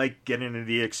was it like getting into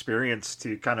the experience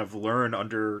to kind of learn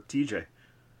under TJ?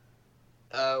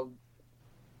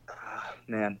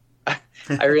 Man,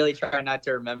 I really try not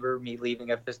to remember me leaving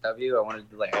FSW.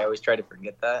 I always try to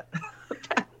forget that.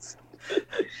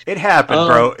 It happened,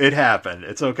 bro. It happened.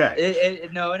 It's okay.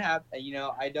 It happened.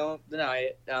 I don't deny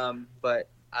it. But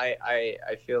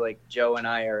I feel like Joe and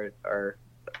I are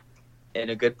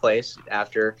in a good place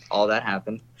after all that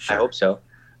happened. Sure. I hope so.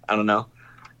 I don't know.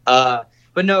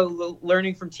 But no,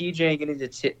 learning from TJ and getting to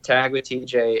tag with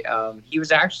TJ, he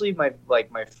was actually my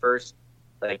first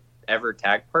ever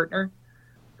tag partner.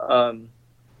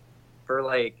 For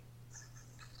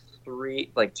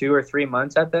 2 or 3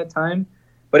 months at that time.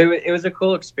 But it was a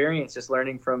cool experience, just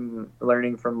learning from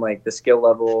the skill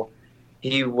level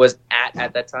he was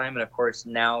at that time, and of course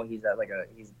now he's at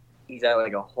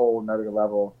a whole nother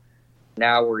level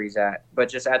now where he's at. But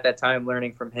just at that time,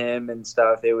 learning from him and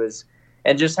stuff,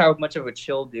 and just how much of a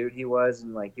chill dude he was,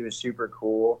 and he was super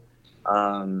cool.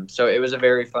 So it was a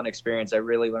very fun experience. I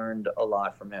really learned a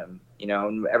lot from him.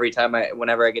 And every time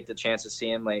whenever I get the chance to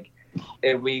see him,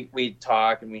 we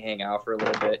talk and we hang out for a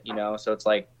little bit. So it's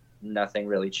nothing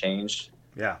really changed.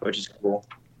 Yeah, which is cool.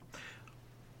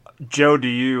 Joe, do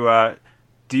you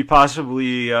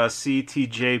possibly see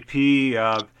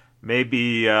TJP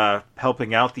maybe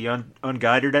helping out the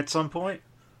Unguided at some point?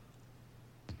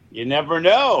 You never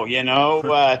know.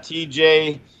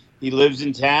 TJ, he lives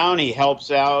in town. He helps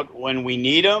out when we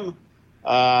need him.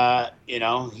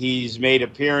 He's made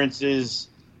appearances,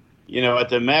 at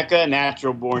the Mecca,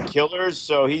 Natural Born Killers.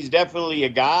 So he's definitely a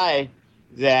guy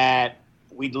that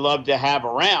we'd love to have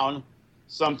around,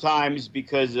 sometimes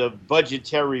because of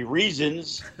budgetary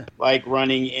reasons, like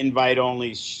running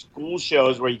invite-only school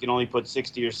shows where you can only put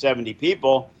 60 or 70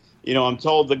 people. I'm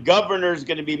told the governor's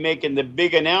going to be making the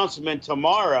big announcement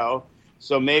tomorrow,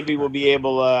 so maybe we'll be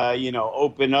able to,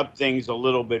 open up things a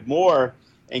little bit more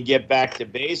and get back to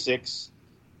basics.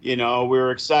 We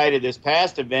were excited this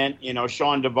past event.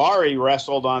 Sean Davari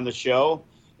wrestled on the show,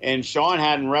 and Sean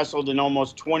hadn't wrestled in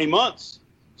almost 20 months.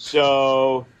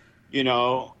 So,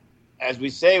 as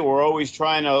we say, we're always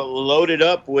trying to load it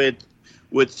up with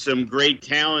some great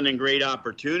talent and great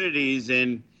opportunities.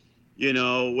 And,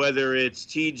 whether it's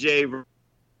TJ versus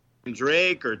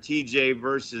Drake or TJ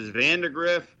versus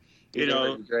Vandegrift,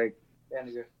 Drake.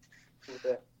 Vandegrift.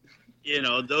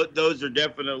 Those are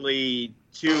definitely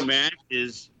two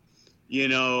matches,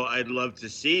 I'd love to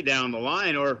see down the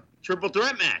line, or triple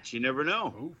threat match. You never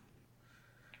know.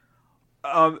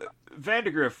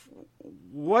 Vandegrift,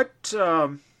 what,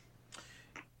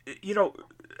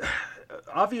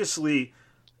 obviously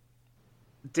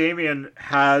Damian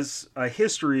has a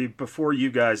history before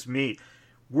you guys meet.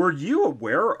 Were you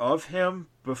aware of him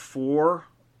before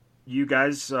you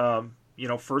guys,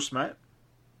 first met?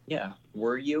 Yeah.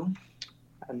 Were you?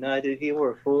 I have no idea who you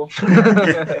were, fool.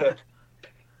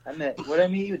 What I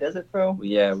meet you, Desert Pro?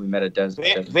 Yeah, we met at Desert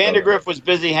Pro. Vandegrift was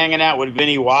busy hanging out with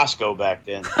Vinny Wasco back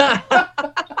then.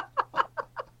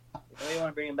 You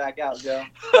want to bring him back out, Joe?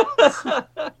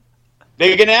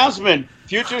 Big announcement.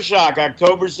 Future Shock,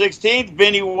 October 16th.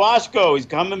 Vinny Wasco is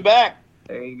coming back.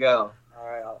 There you go. All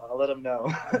right, I'll I'll let him know.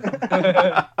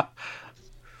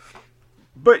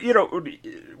 But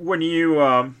when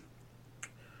you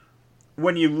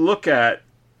look at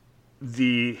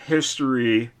the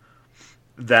history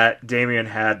that Damian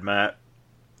had, Matt,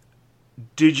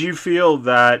 did you feel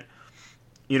that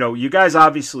you guys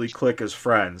obviously click as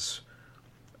friends,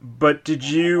 but did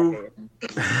you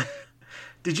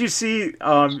see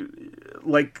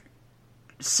like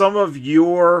some of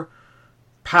your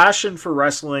passion for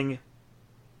wrestling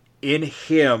in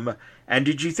him, and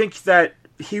did you think that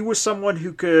he was someone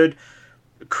who could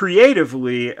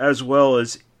creatively as well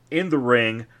as in the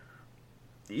ring,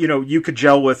 you could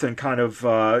gel with and kind of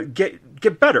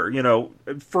get better,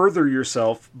 further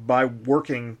yourself by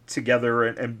working together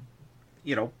and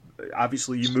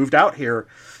obviously you moved out here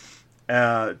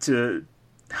to,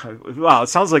 wow, it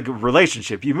sounds like a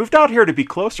relationship. You moved out here to be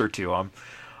closer to him.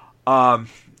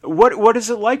 What is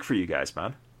it like for you guys,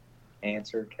 man?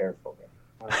 Answer carefully.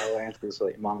 I'll answer this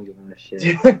like mom giving a shit.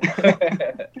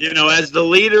 As the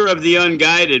leader of the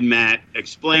Unguided, Matt,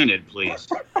 explain it, please.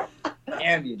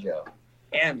 Damn you, Joe.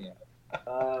 Damn you.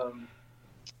 I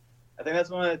think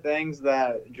that's one of the things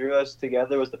that drew us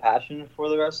together was the passion for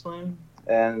the wrestling,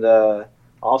 and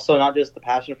also not just the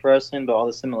passion for wrestling, but all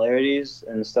the similarities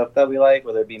and stuff that we like,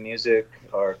 whether it be music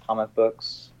or comic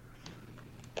books.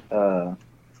 And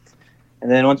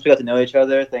then once we got to know each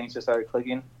other, things just started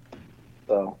clicking.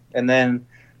 So, and then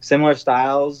similar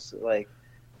styles, like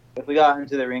if we got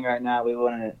into the ring right now, we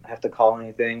wouldn't have to call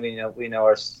anything. We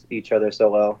know each other so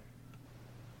well.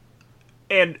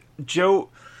 And Joe,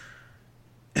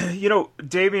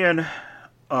 Damian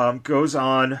goes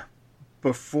on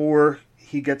before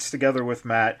he gets together with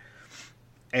Matt,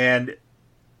 and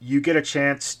you get a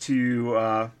chance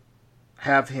to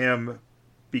have him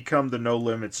become the No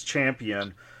Limits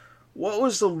champion. What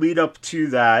was the lead up to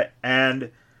that,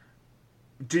 and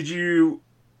did you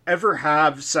ever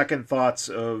have second thoughts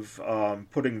of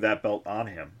putting that belt on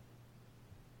him?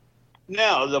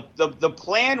 No, the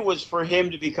plan was for him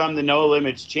to become the No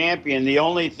Limits champion. The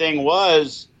only thing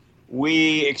was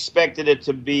we expected it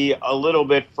to be a little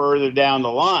bit further down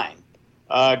the line.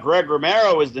 Greg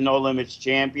Romero was the No Limits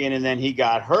champion, and then he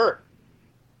got hurt.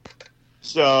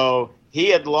 So he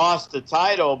had lost the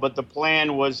title, but the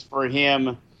plan was for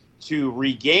him to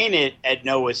regain it at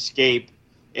No Escape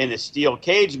in a steel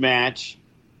cage match.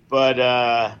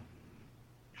 But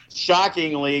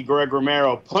shockingly, Greg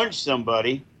Romero punched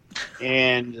somebody,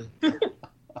 and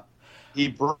he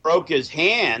broke his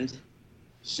hand.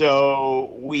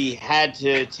 So we had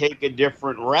to take a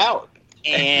different route.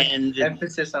 And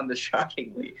emphasis on the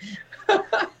shockingly.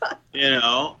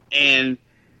 And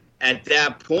at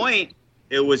that point,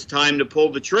 it was time to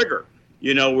pull the trigger.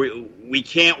 We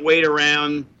can't wait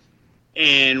around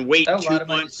and wait 2 months. A lot of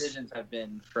my decisions have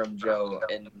been from Joe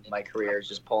in my career, is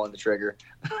just pulling the trigger.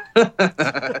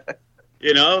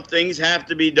 Things have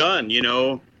to be done.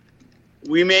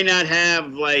 We may not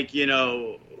have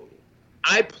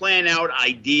I plan out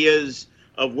ideas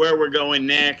of where we're going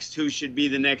next, who should be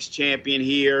the next champion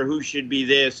here, who should be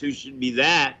this, who should be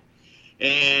that.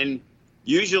 And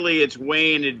usually it's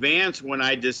way in advance when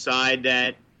I decide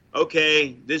that,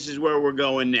 okay, this is where we're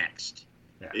going next.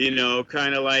 Yeah.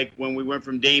 Kind of like when we went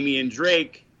from Damian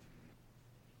Drake,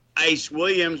 Ice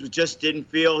Williams just didn't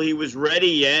feel he was ready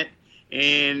yet.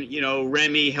 And,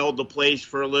 Remy held the place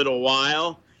for a little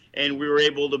while, and we were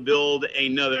able to build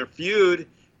another feud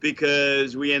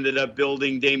because we ended up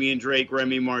building Damian Drake,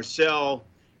 Remy Marcel,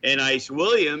 and Ice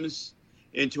Williams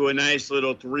into a nice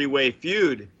little 3-way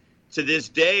feud. To this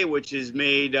day, which has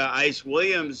made Ice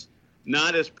Williams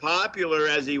not as popular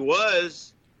as he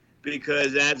was,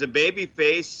 because as a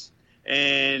babyface,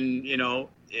 and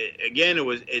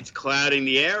it's clouding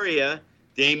the area.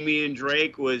 Damian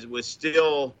Drake was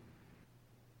still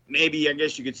maybe, I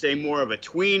guess you could say, more of a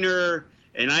tweener,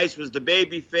 and Ice was the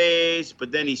babyface,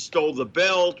 but then he stole the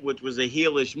belt, which was a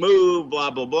heelish move, blah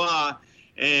blah blah.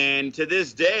 And to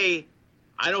this day,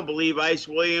 I don't believe Ice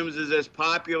Williams is as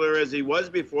popular as he was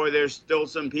before. There's still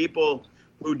some people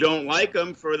who don't like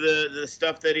him for the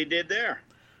stuff that he did there.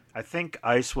 I think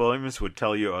Ice Williams would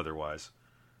tell you otherwise.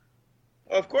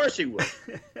 Of course he would.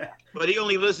 But he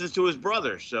only listens to his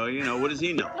brother, so, what does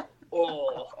he know?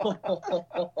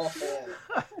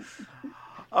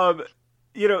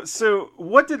 So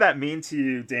what did that mean to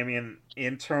you, Damian,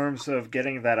 in terms of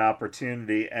getting that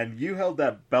opportunity? And you held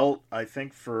that belt, I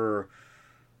think, for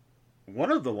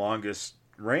one of the longest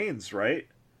reigns, right?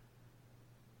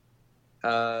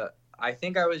 I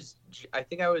think I was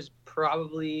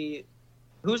probably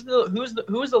Who was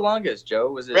the longest,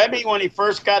 Joe? Was it Remy, when he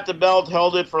first got the belt,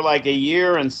 held it for like a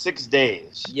year and 6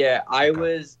 days. Yeah, I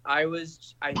believe I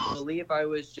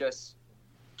was just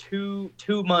 2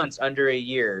 months under a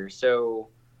year. So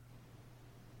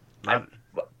am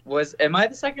I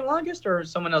the second longest or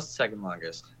someone else the second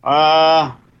longest?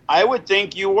 I would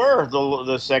think you were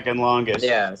the second longest.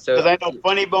 Yeah, so because I know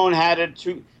Funny Bone had it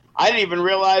too. I didn't even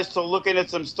realize till looking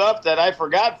at some stuff that I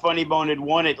forgot Funny Bone had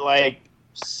won it like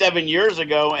 7 years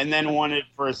ago and then won it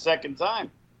for a second time.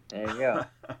 There you go.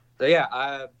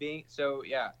 So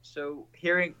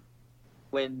hearing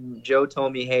when Joe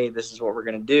told me, hey, this is what we're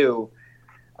gonna do,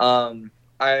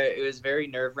 it was very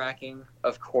nerve-wracking,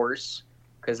 of course,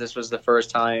 because this was the first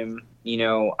time,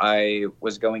 I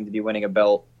was going to be winning a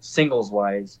belt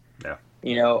singles-wise. Yeah.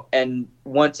 And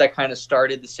once I kind of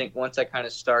started the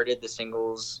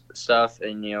singles stuff,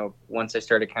 and once I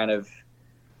started kind of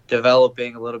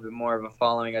developing a little bit more of a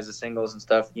following as a singles and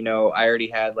stuff, I already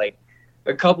had like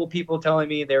a couple people telling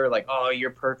me, they were like, "Oh, you're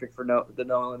perfect for the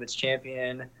No Limits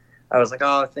champion." I was like,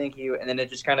 "Oh, thank you." And then it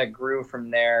just kind of grew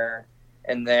from there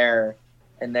and there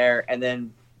and there. And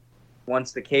then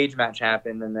once the cage match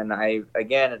happened, and then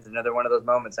it's another one of those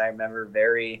moments I remember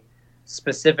very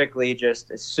specifically,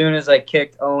 just as soon as I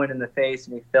kicked Owen in the face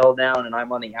and he fell down and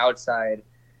I'm on the outside,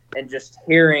 and just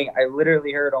I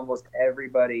literally heard almost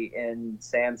everybody in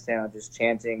Samstown just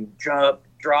chanting, "Drop,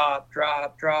 drop,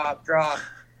 drop, drop, drop."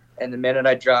 And the minute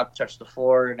I touched the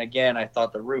floor, and again, I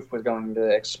thought the roof was going to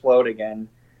explode again.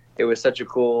 It was such a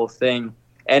cool thing.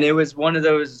 And it was one of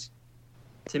those,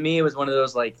 to me, it was one of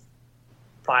those like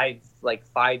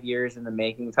 5 years in the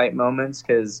making type moments,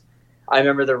 because I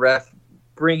remember the ref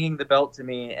bringing the belt to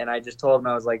me, and I just told him,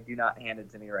 I was like, "Do not hand it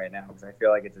to me right now, because I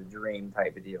feel like it's a dream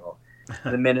type of deal."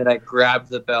 The minute I grabbed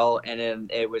the belt and then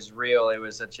it was real, it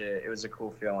was a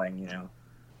cool feeling,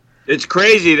 It's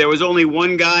crazy. There was only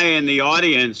one guy in the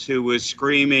audience who was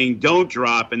screaming, "Don't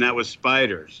drop," and that was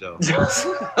Spider. So.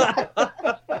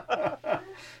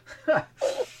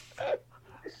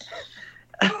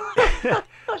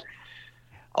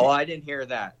 Oh, I didn't hear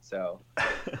that. So.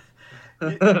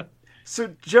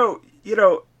 So, Joe,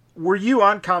 were you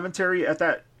on commentary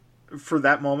for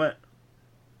that moment?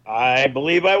 I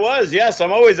believe I was. Yes,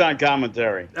 I'm always on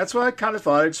commentary. That's what I kind of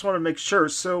thought. I just want to make sure.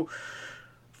 So,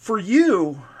 for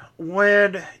you,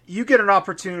 when you get an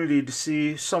opportunity to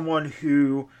see someone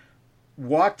who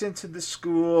walked into the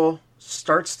school,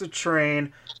 starts to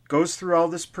train, goes through all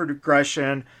this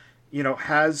progression,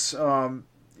 has,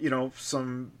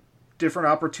 some different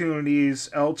opportunities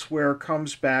elsewhere,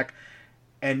 comes back,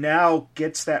 and now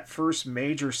gets that first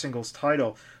major singles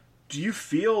title, do you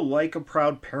feel like a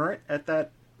proud parent at that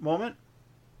moment?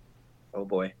 Oh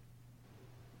boy.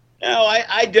 No,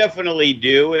 I definitely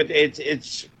do.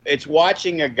 It's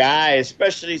watching a guy,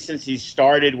 especially since he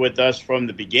started with us from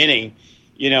the beginning.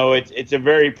 It's a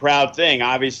very proud thing.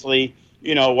 Obviously,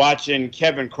 watching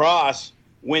Kevin Cross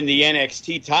win the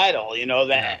NXT title.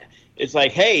 That it's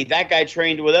like, hey, that guy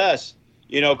trained with us.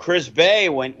 Chris Bay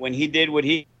when he did what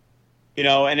he,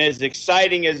 and as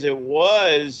exciting as it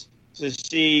was to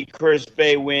see Chris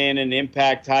Bay win an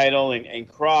Impact title and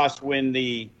Cross win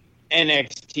the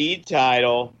NXT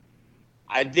title,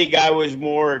 I think I was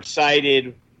more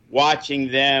excited watching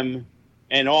them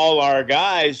and all our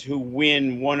guys who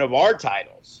win one of our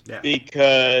titles,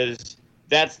 because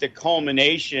that's the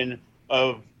culmination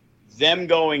of them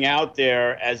going out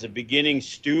there as a beginning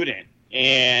student.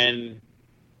 And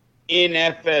in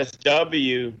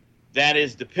FSW, that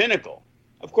is the pinnacle.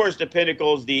 Of course, the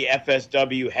pinnacle is the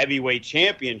FSW Heavyweight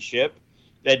Championship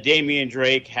that Damian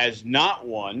Drake has not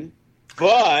won,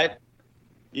 but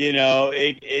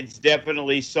it's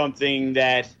definitely something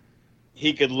that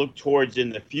he could look towards in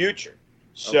the future.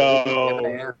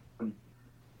 So,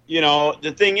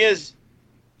 the thing is,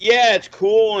 it's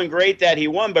cool and great that he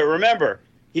won, but remember,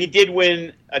 he did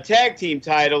win a tag team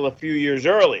title a few years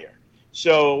earlier.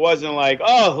 So it wasn't like,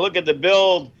 oh, look at the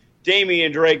build,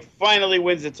 Damian Drake finally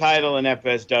wins the title in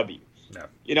FSW. No.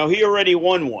 He already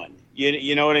won one.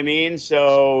 You know what I mean?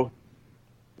 So,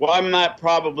 well, I'm not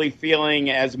probably feeling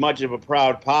as much of a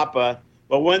proud papa,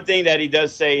 but one thing that he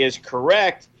does say is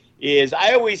correct is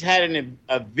I always had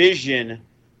a vision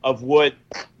of what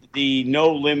the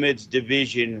No Limits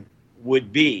division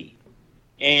would be.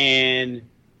 And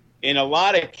in a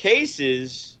lot of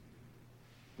cases,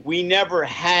 we never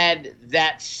had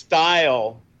that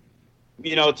style.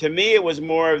 To me, it was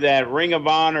more of that Ring of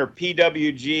Honor,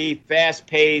 PWG,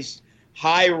 fast-paced,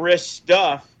 high-risk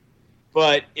stuff.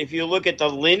 But if you look at the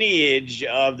lineage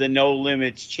of the No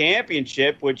Limits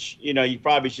Championship, which, you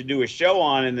probably should do a show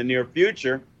on in the near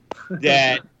future,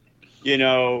 that,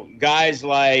 guys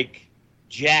like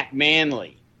Jack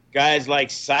Manley, guys like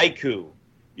Saiku.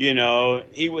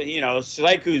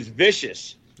 Saiku's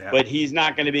vicious, but he's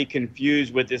not going to be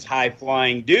confused with this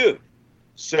high-flying dude.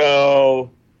 So,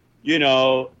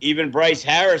 even Bryce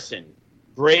Harrison,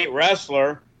 great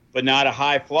wrestler, but not a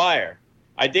high flyer.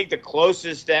 I think the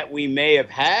closest that we may have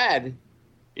had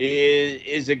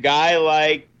is a guy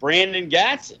like Brandon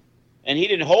Gatson. And he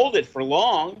didn't hold it for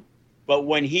long, but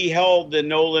when he held the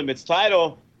No Limits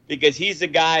title, because he's the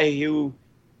guy who,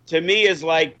 to me, is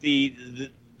like the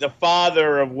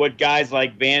father of what guys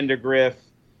like Vandergriff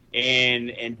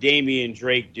and Damian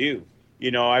Drake do.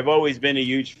 I've always been a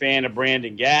huge fan of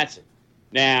Brandon Gatson.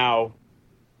 Now,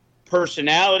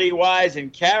 personality-wise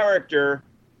and character,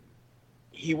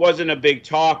 he wasn't a big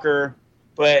talker,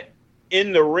 but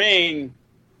in the ring,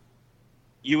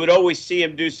 you would always see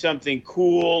him do something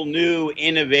cool, new,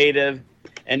 innovative,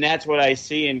 and that's what I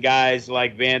see in guys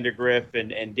like Vandergriff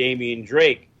and Damian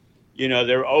Drake.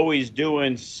 They're always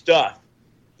doing stuff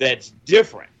that's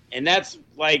different, and that's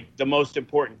like the most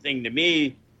important thing to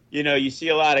me. You see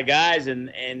a lot of guys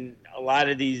and a lot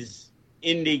of these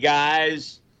indie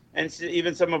guys and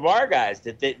even some of our guys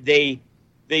that they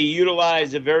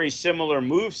utilize a very similar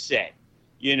move set.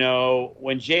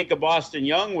 When Jacob Austin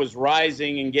Young was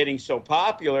rising and getting so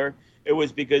popular, it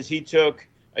was because he took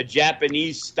a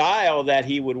Japanese style that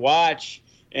he would watch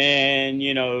and,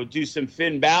 do some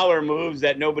Finn Balor moves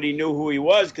that nobody knew who he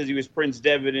was because he was Prince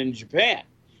Devitt in Japan.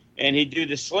 And he'd do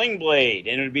the Sling Blade,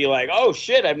 and it would be like, oh,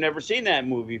 shit, I've never seen that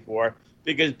move before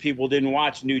because people didn't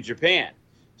watch New Japan.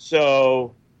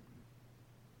 So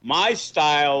my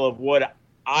style of what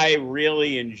I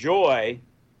really enjoy,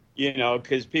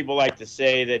 because people like to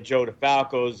say that Joe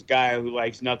DeFalco's a guy who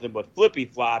likes nothing but flippy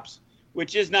flops,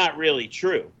 which is not really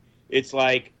true. It's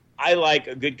like I like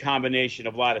a good combination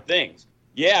of a lot of things.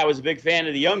 Yeah, I was a big fan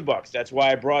of the Young Bucks. That's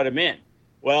why I brought him in.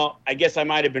 Well, I guess I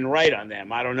might have been right on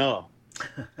them. I don't know.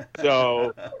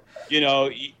 So,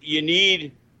 you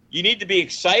need to be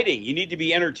exciting. You need to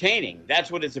be entertaining. That's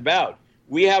what it's about.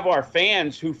 We have our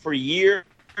fans who for years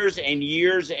and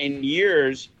years and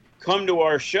years come to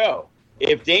our show.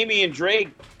 If Damian Drake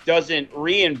doesn't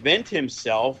reinvent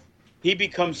himself, he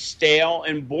becomes stale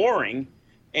and boring,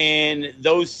 and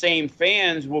those same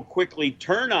fans will quickly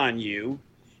turn on you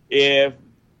if,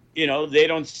 they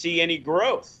don't see any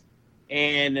growth.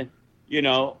 And,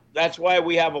 that's why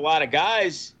we have a lot of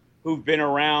guys who've been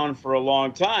around for a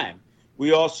long time.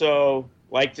 We also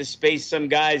like to space some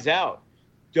guys out.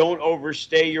 Don't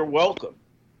overstay your welcome.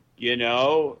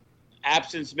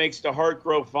 Absence makes the heart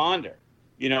grow fonder.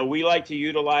 We like to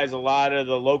utilize a lot of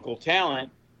the local talent,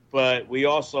 but we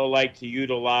also like to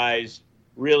utilize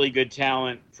really good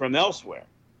talent from elsewhere.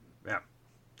 Yeah.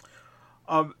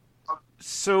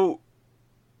 So,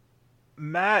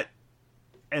 Matt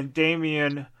and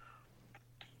Damian,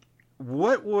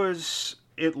 what was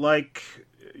it like?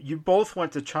 You both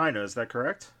went to China, is that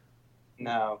correct?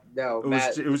 No,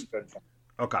 It was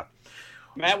okay.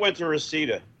 Matt went to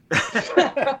Reseda.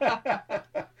 The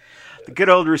good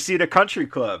old Reseda Country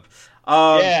Club.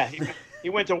 Yeah, he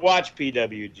went to watch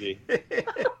PWG.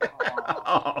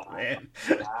 Oh, man.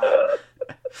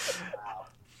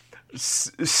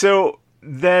 So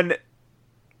then,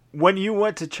 when you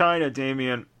went to China,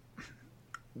 Damian,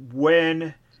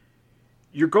 when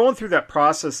you're going through that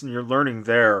process and you're learning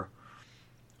there,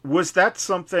 was that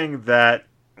something that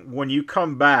when you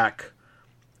come back,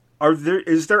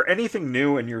 is there anything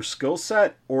new in your skill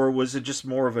set, or was it just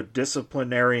more of a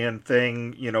disciplinarian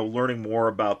thing, learning more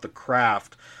about the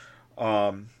craft,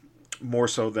 more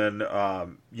so than,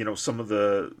 some of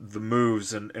the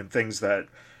moves and things that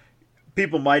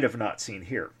people might have not seen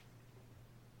here?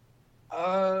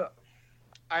 I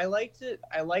like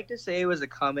to say it was a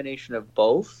combination of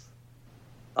both.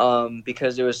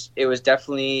 Because it was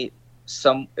definitely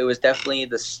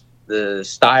the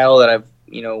style that I've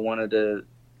wanted to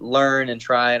learn and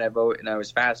try, and I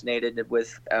was fascinated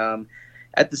with.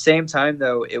 At the same time,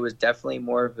 though, it was definitely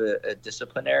more of a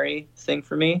disciplinary thing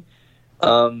for me.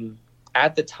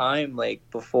 At the time, like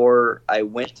before I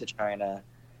went to China,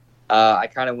 I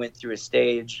kind of went through a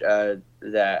stage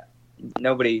that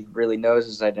nobody really knows,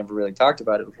 as I'd never really talked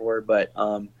about it before, but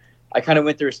I kind of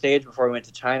went through a stage before I went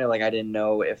to China. Like I didn't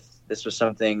know if this was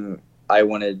something I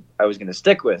was going to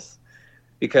stick with,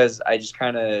 because I just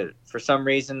kind of, for some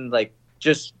reason, like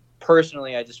just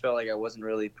personally, I just felt like I wasn't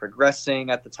really progressing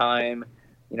at the time.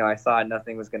 I thought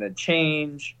nothing was going to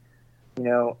change,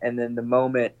 and then the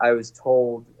moment I was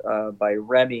told by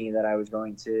Remy that I was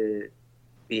going to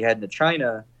be heading to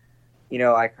China,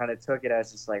 I kind of took it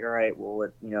as just like, all right, well,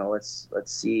 let's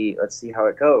see how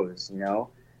it goes,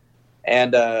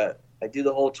 and do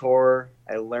the whole tour.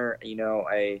 I learned,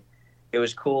 it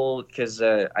was cool because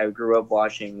I grew up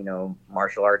watching,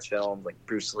 martial arts films like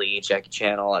Bruce Lee, Jackie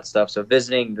Chan, all that stuff. So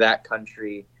visiting that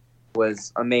country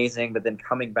was amazing. But then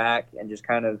coming back and just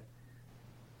kind of,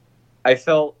 I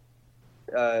felt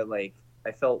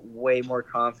way more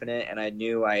confident, and I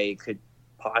knew I could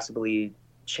possibly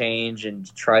change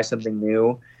and try something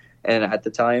new. And at the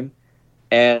time,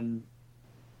 and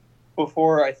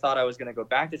before I thought I was going to go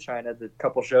back to China, the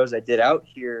couple shows I did out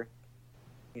here,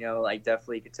 I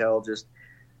definitely could tell just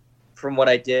from what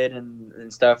I did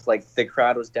and stuff, like the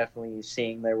crowd was definitely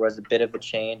seeing there was a bit of a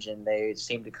change, and they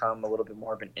seemed to come a little bit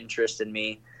more of an interest in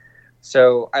me.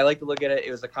 So I like to look at it.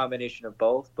 It was a combination of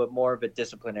both, but more of a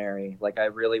disciplinary. Like I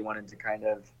really wanted to kind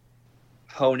of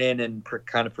hone in and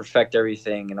kind of perfect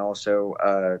everything, and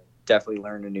also definitely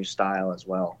learn a new style as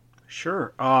well.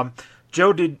 Sure.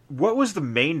 Joe, what was the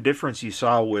main difference you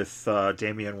saw with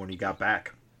Damian when he got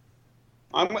back?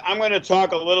 I'm going to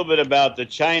talk a little bit about the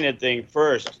China thing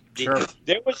first. Sure.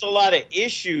 There was a lot of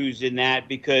issues in that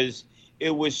because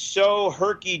it was so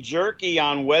herky-jerky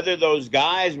on whether those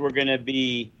guys were going to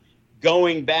be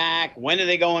going back. When are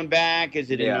they going back?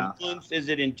 Is it in a month? Is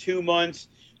it in 2 months?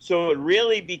 So it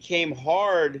really became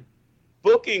hard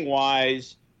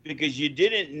booking-wise because you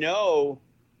didn't know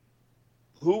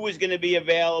who was going to be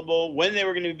available, when they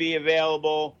were going to be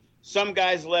available. Some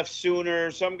guys left sooner,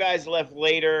 some guys left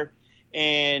later.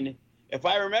 And if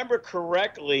I remember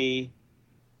correctly,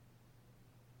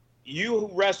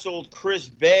 you wrestled Chris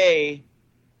Bay,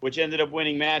 which ended up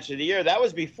winning Match of the Year. That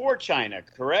was before China,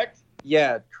 correct?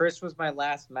 Yeah, Chris was my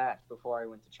last match before I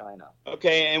went to China.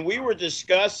 Okay, and we were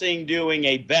discussing doing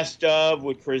a best of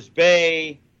with Chris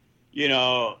Bay. We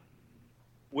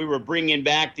were bringing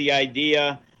back the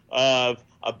idea of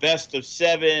a best of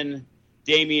 7.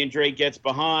 Damian Drake gets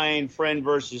behind, friend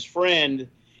versus friend,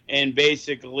 and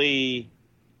basically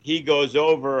he goes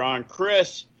over on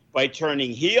Chris by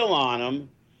turning heel on him,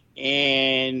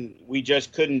 and we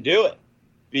just couldn't do it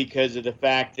because of the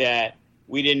fact that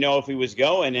we didn't know if he was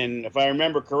going. And if I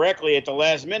remember correctly, at the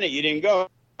last minute, you didn't go,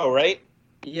 right?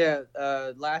 Yeah,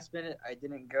 last minute I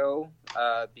didn't go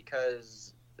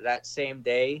because that same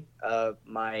day,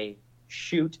 my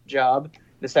shoot job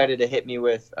decided to hit me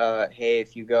with, hey,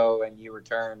 if you go and you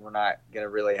return, we're not going to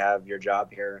really have your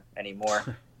job here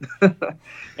anymore.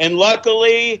 And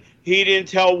luckily, he didn't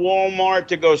tell Walmart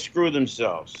to go screw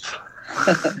themselves.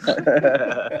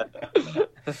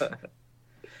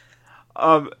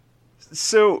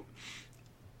 So,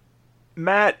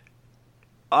 Matt,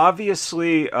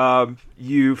 obviously,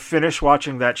 you finished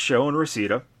watching that show in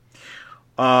Reseda.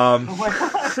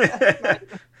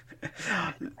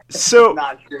 So,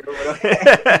 Not true, but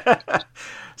okay.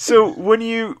 So when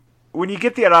you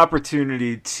get that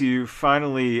opportunity to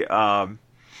finally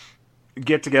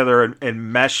get together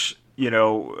and mesh,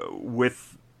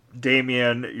 with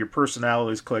Damian, your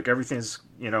personalities click, everything's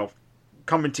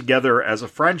coming together as a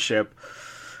friendship.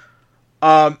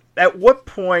 At what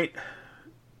point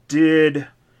did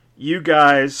you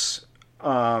guys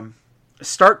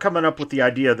start coming up with the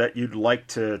idea that you'd like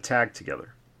to tag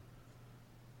together?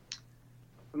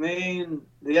 I mean,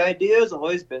 the idea has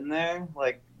always been there.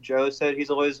 Like Joe said, he's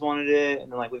always wanted it,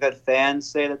 and then we've had fans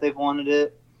say that they've wanted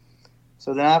it.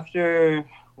 So then after,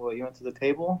 you went to the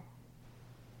table?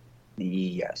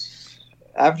 Yes.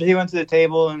 After he went to the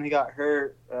table and he got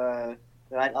hurt, I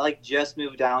just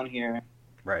moved down here.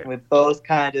 Right. And we both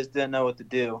kind of just didn't know what to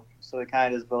do. So we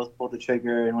kind of just both pulled the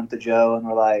trigger and went to Joe, and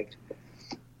we're like,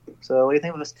 so what do you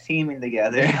think of us teaming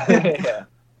together? Yeah.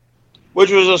 Which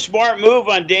was a smart move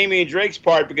on Damian Drake's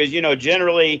part because,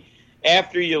 generally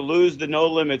after you lose the No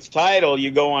Limits title,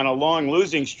 you go on a long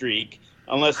losing streak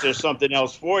unless there's something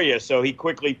else for you. So he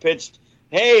quickly pitched,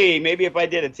 hey, maybe if I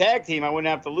did a tag team, I wouldn't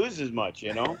have to lose as much,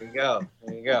 There you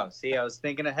go. See, I was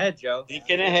thinking ahead, Joe.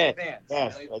 Thinking ahead.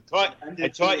 Yes, I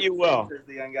taught you well.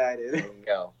 The unguided. There you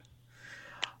go.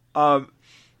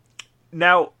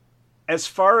 Now, as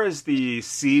far as the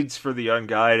seeds for the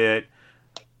Unguided,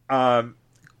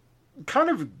 kind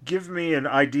of give me an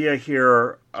idea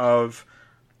here of,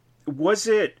 was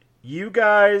it you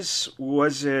guys?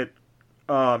 Was it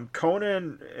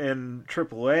Conan and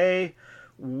AAA?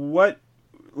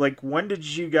 When did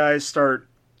you guys start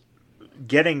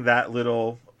getting that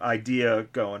little idea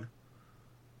going?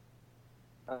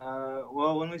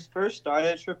 When we first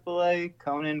started AAA,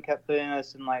 Conan kept putting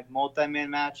us in multi-man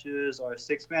matches or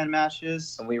 6-man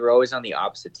matches. And we were always on the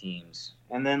opposite teams.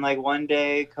 And then one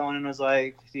day Conan was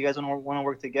like, do you guys want to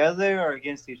work together or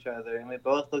against each other? And we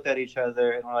both looked at each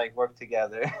other and were like, work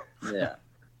together. Yeah.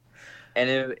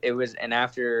 And it was, and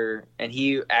after, and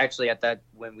he actually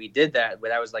when we did that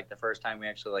was like the first time we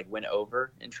actually like went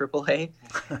over in AAA.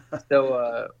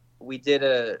 So we did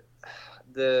it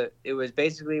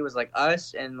was like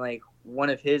us and like one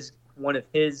of his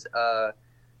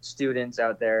students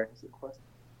out there.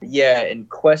 Yeah, and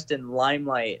Quest and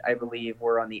Limelight, I believe,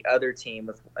 were on the other team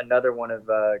with another one of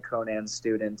Conan's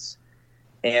students,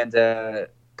 and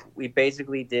we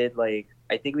basically did like,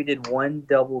 I think we did one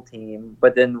double team,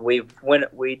 but then we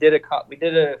did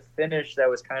a finish that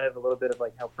was kind of a little bit of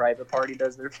like how Private Party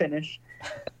does their finish,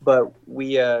 but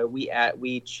we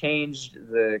changed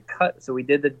the cut. So I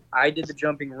did the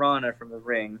jumping Rana from the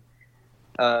ring.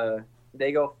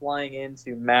 They go flying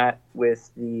into Matt with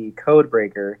the code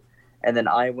breaker, and then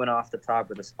I went off the top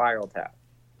with a spiral tap.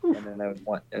 And then that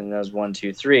was 1,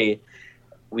 2, 3.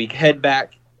 We head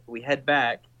back,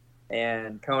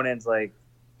 and Conan's like,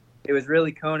 it was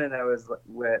really Conan that was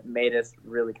what made us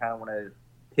really kind of want to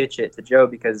pitch it to Joe,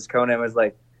 because Conan was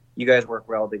like, you guys work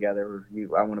well together.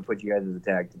 I want to put you guys as a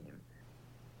tag team.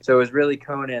 So it was really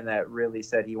Conan that really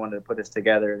said he wanted to put us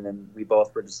together, and then we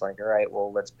both were just like, all right,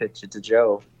 well, let's pitch it to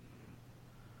Joe.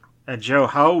 And Joe,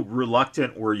 how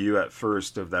reluctant were you at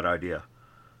first of that idea?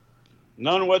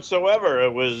 None whatsoever.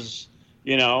 It was,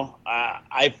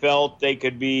 I felt they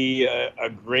could be a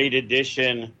great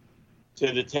addition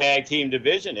to the tag team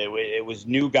division. It was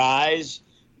new guys.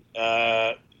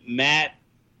 Matt,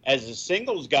 as a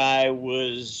singles guy,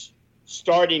 was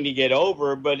starting to get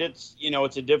over, but it's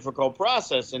a difficult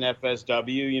process in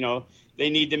FSW. They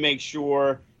need to make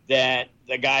sure that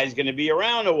the guy's going to be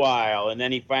around a while, and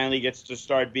then he finally gets to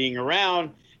start being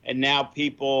around, and now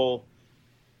people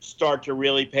start to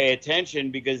really pay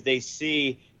attention because they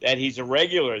see that he's a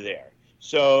regular there.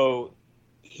 So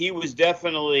he was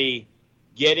definitely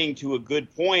getting to a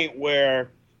good point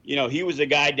where, he was a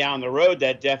guy down the road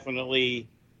that definitely,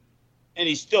 and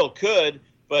he still could,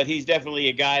 but he's definitely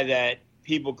a guy that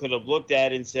people could have looked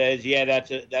at and says, yeah,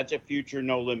 that's a future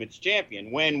No Limits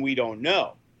champion, when we don't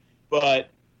know. But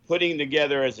putting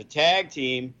together as a tag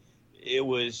team, they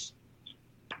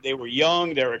were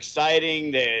young, they're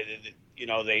exciting, they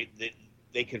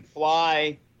can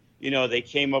fly, they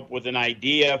came up with an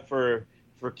idea for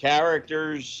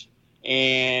characters,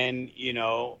 and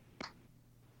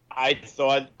I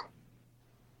thought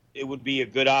it would be a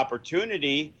good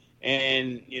opportunity,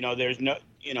 and there's no,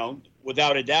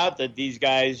 without a doubt that these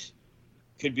guys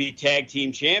could be tag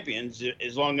team champions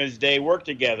as long as they work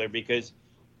together, because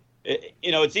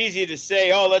it's easy to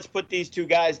say, oh, let's put these two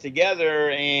guys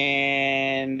together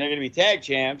and they're going to be tag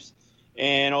champs,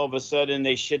 and all of a sudden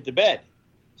they shit the bed.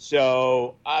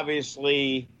 So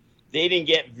obviously they didn't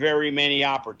get very many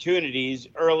opportunities.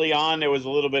 Early on, there was a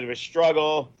little bit of a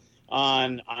struggle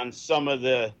on some of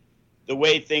the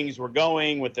way things were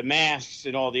going with the masks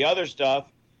and all the other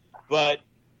stuff. But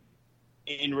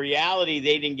in reality,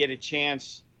 they didn't get a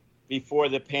chance before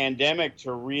the pandemic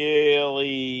to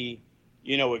really,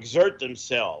 exert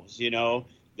themselves.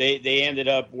 They ended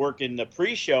up working the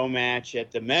pre-show match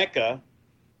at the Mecca,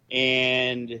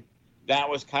 and that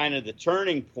was kind of the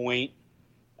turning point,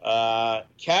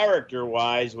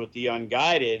 character-wise, with the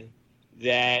Unguided,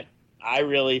 that I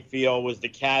really feel was the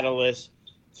catalyst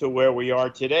to where we are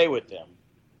today with them.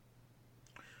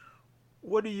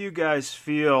 What do you guys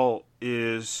feel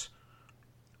is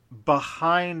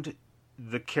behind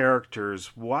the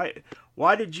characters? Why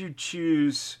did you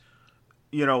choose,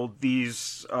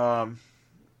 these, for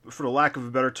the lack of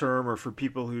a better term, or for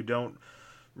people who don't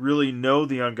really know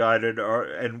the Unguided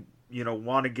and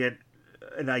want to get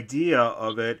an idea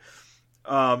of it,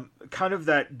 kind of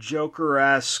that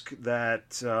Joker-esque,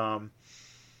 that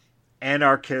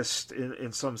anarchist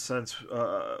in some sense,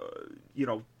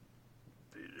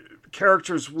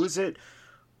 characters? Was it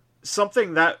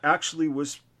something that actually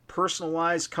was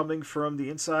personalized, coming from the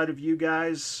inside of you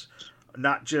guys,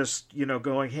 not just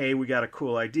going, hey, we got a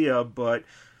cool idea, but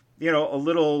a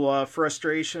little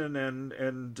frustration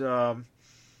and a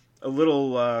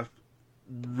little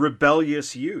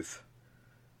rebellious youth?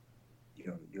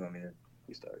 You want me to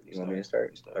start? You want me to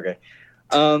start? Okay.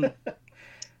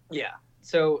 Yeah.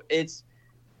 So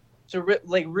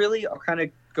really, I'll kind of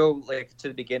go to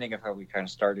the beginning of how we kind of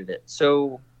started it.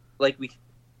 So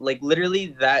literally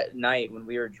that night when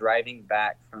we were driving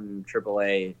back from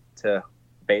AAA to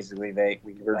basically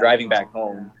we were driving back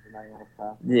home.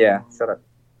 Yeah. Shut up.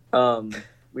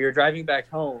 We were driving back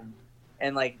home,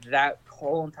 and that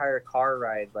whole entire car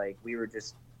ride, we were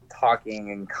just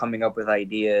talking and coming up with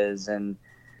ideas and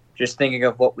just thinking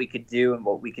of what we could do and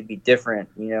what we could be different.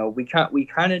 We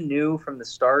kind of knew from the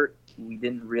start we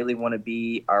didn't really want to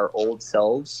be our old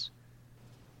selves.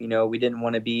 we didn't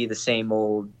want to be the same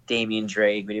old Damian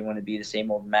Drake. We didn't want to be the same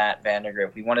old Matt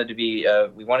Vandergrift. We wanted to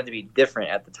be different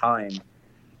at the time,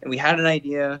 and we had an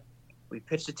idea. We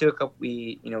pitched it to a couple.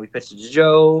 We pitched it to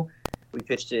Joe. We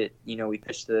pitched it. We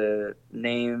pitched the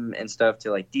name and stuff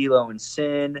to like D'Lo and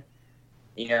Sin.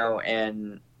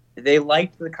 And they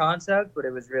liked the concept, but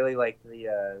it was really like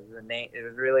the name. It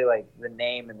was really like the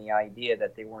name and the idea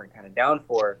that they weren't kind of down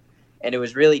for. And it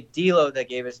was really D'Lo that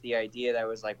gave us the idea that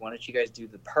was like, why don't you guys do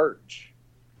The Purge?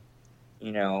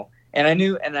 And I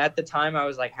knew, and at the time I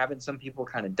was like, haven't some people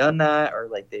kind of done that? Or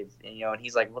like they've, and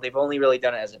he's like, well, they've only really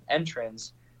done it as an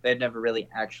entrance. They've never really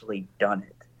actually done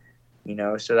it,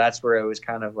 So that's where it was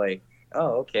kind of like,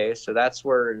 oh, okay. So that's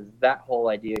where that whole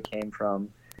idea came from,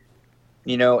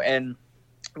 and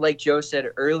like Joe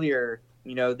said earlier,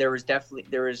 there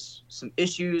was some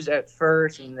issues at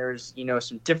first, and there's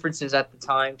some differences at the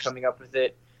time coming up with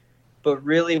it. But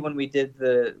really, when we did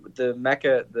the match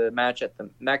at the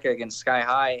Mecca against Sky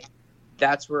High,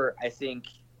 that's where I think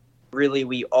really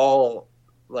we all,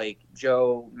 like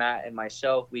Joe, Matt, and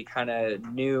myself, we kind of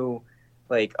knew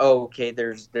like, oh, okay,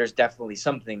 there's definitely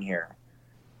something here,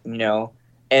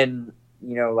 and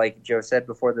like Joe said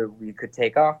before, we could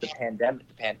take off, the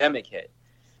pandemic hit.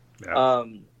 Yeah.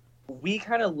 We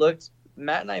kind of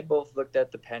Matt and I both looked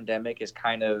at the pandemic as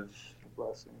kind of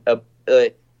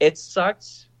it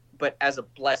sucks, but as a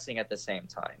blessing at the same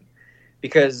time,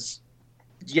 because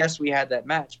yes, we had that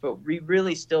match, but we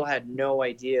really still had no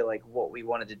idea like what we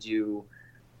wanted to do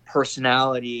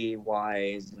personality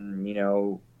wise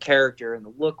and, character and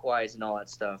the look wise and all that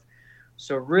stuff.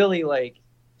 So really like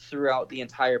throughout the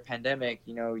entire pandemic,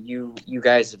 you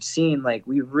guys have seen, like,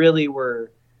 we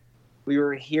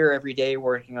were here every day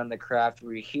working on the craft. We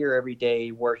were here every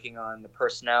day working on the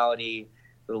personality,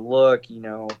 the look,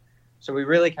 So we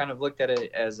really kind of looked at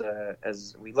it as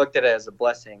a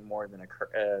blessing more than a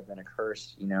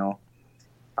curse, Sure.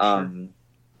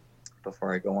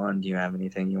 Before I go on, do you have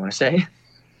anything you want to say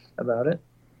about it?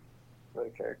 For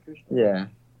the characters? Yeah.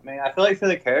 I mean, I feel like for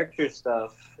the character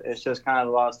stuff, it's just kind of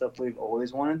a lot of stuff we've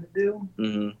always wanted to do.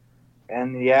 Mm-hmm.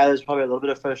 And yeah, there's probably a little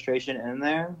bit of frustration in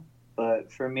there.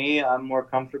 But for me, I'm more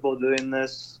comfortable doing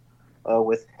this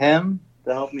with him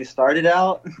to help me start it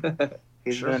out.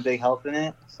 He's Sure. been a big help in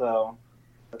it, so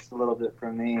that's a little bit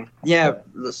from me. Yeah,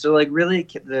 so like really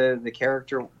the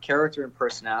character and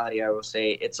personality, I will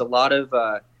say, it's a lot of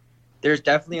there's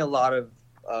definitely a lot of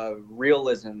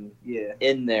realism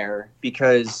in there,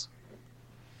 because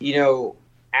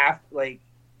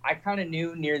I kind of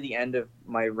knew near the end of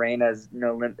my reign as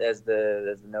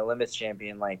the No Limits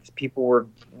champion, like people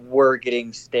were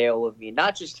getting stale of me,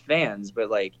 not just fans, but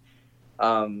like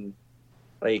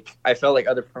I felt like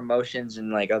other promotions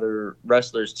and like other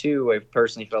wrestlers too, I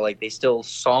personally felt like they still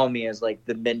saw me as like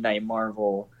the Midnight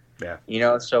Marvel.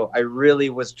 Yeah. So I really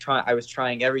was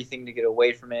trying everything to get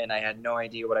away from it, and I had no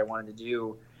idea what I wanted to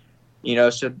do.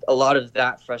 So a lot of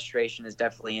that frustration is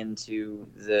definitely into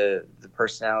the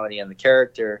personality and the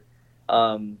character.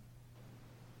 And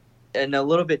a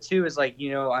little bit too is like,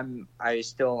 I'm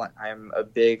a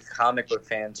big comic book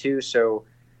fan too. So,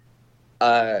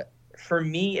 for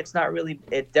me, it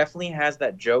definitely has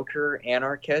that Joker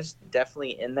anarchist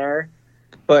definitely in there.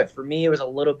 But for me, it was a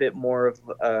little bit more of,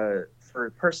 for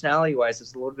personality wise,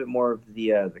 it's a little bit more of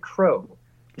the Crow,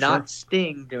 not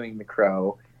Sting doing the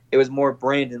Crow. It was more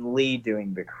Brandon Lee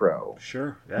doing the Crow.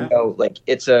 Sure. Yeah. When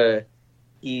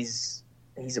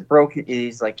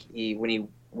he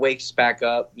wakes back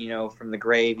up, from the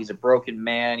grave, he's a broken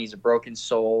man. He's a broken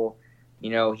soul.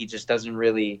 He just doesn't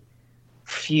really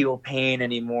feel pain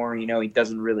anymore. He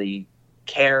doesn't really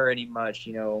care any much.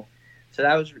 So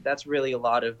that's really a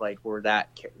lot of like where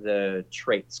the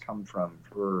traits come from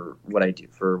for what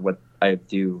I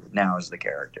do now as the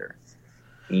character.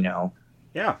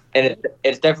 Yeah. And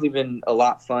it's definitely been a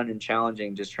lot fun and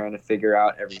challenging just trying to figure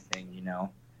out everything,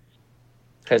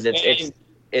 because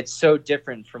it's so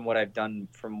different from what I've done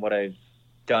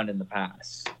in the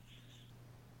past.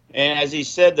 And as he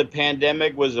said, the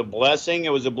pandemic was a blessing.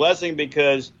 It was a blessing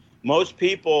because most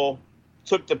people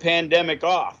took the pandemic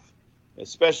off,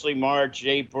 especially March,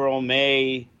 April,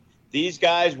 May. These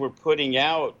guys were putting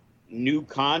out new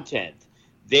content.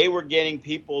 They were getting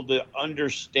people to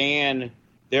understand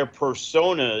their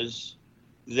personas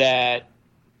that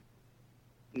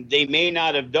they may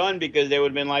not have done because they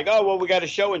would have been like, oh, well, we got a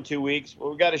show in 2 weeks.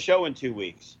 Well, we got a show in 2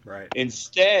 weeks. Right.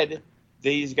 Instead,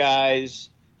 these guys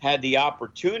had the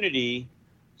opportunity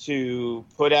to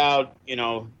put out, it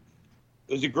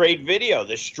was a great video.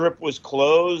 The strip was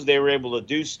closed. They were able to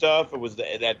do stuff. It was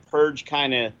that purge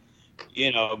kind of,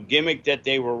 gimmick that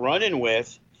they were running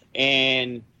with.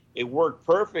 And it worked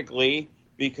perfectly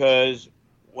because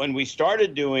when we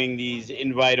started doing these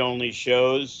invite-only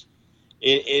shows,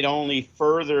 it only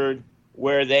furthered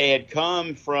where they had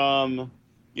come from.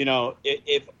 You know,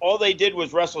 if all they did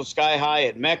was wrestle Sky High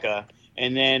at Mecca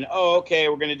and then, oh, okay,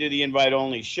 we're going to do the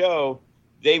invite-only show,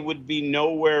 they would be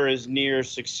nowhere as near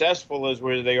successful as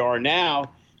where they are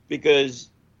now, because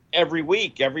every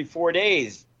week, every 4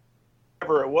 days,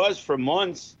 whatever it was for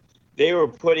months, they were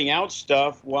putting out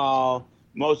stuff while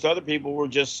most other people were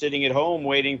just sitting at home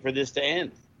waiting for this to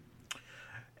end.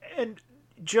 And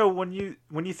Joe, when you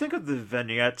think of the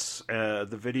vignettes,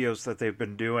 the videos that they've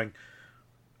been doing,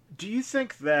 do you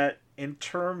think that in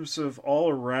terms of all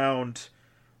around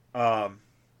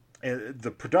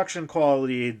the production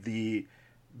quality,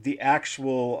 the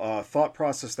actual thought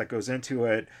process that goes into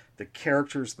it, the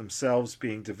characters themselves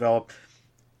being developed,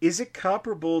 is it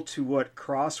comparable to what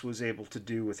Cross was able to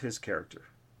do with his character?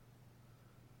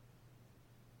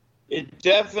 It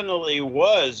definitely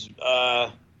was.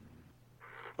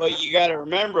 But you got to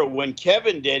remember, when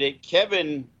Kevin did it,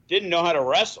 Kevin didn't know how to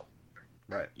wrestle.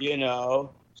 Right. You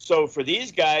know? So for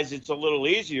these guys, it's a little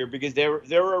easier because they're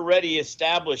already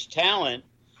established talent.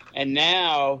 And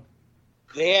now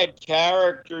they had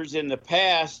characters in the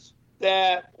past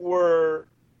that were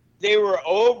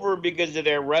over because of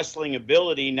their wrestling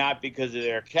ability, not because of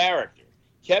their character.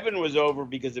 Kevin was over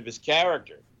because of his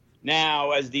character.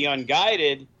 Now, as the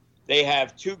Unguided, they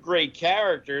have two great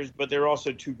characters, but they're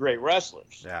also two great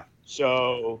wrestlers. Yeah.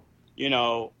 So, you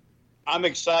know, I'm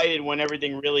excited when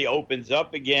everything really opens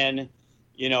up again.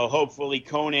 You know, hopefully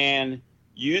Conan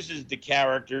uses the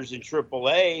characters in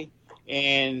AAA,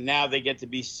 and now they get to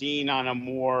be seen on a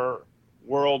more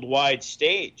worldwide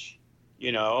stage.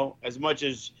 You know, as much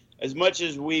as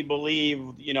we believe,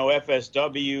 you know,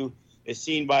 FSW is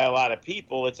seen by a lot of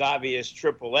people, it's obvious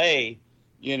AAA,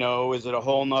 you know, is at a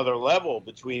whole nother level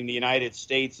between the United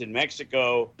States and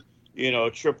Mexico. You know,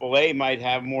 AAA might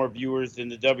have more viewers than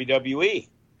the WWE.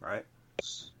 Right.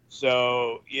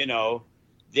 So, you know,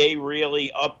 they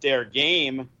really upped their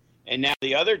game, and now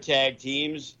the other tag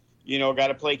teams, you know, got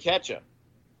to play catch up.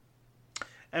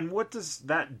 And what does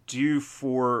that do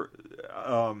for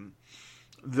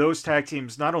those tag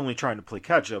teams not only trying to play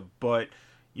catch up, but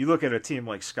you look at a team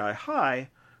like Sky High,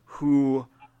 who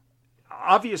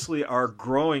obviously are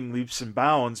growing leaps and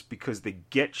bounds because they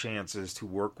get chances to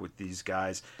work with these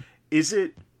guys. Is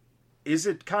it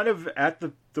kind of at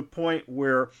the point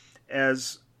where,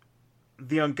 as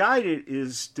the Unguided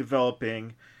is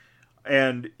developing,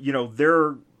 and you know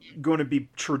they're going to be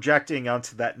trajecting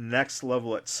onto that next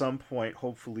level at some point,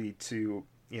 hopefully to,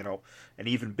 you know, an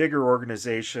even bigger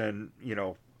organization, you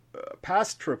know,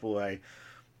 past AAA,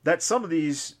 that some of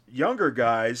these younger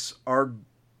guys are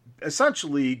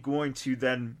essentially going to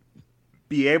then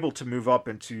be able to move up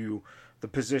into the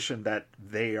position that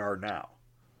they are now?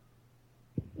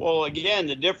 Well, again,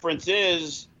 the difference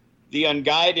is the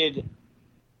Unguided,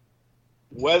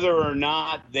 whether or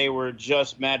not they were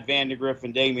just Matt Vandegrift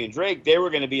and Damian Drake, they were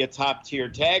going to be a top-tier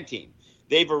tag team.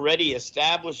 They've already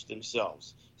established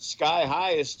themselves. Sky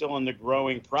High is still in the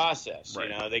growing process. Right.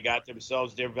 You know, they got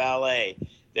themselves their valet.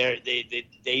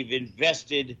 They've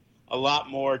invested a lot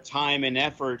more time and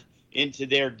effort into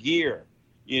their gear.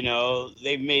 You know,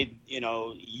 they've made, you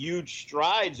know, huge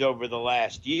strides over the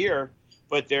last year,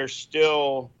 but they're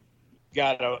still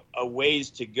got a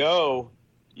ways to go,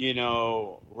 you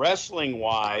know, wrestling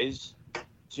wise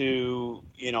to,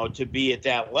 you know, to be at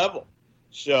that level.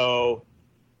 So,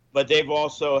 but they've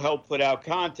also helped put out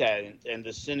content, and the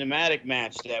cinematic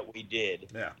match that we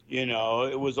did, you know,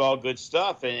 it was all good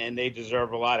stuff, and they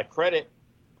deserve a lot of credit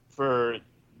for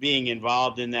being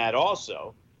involved in that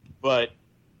also. But,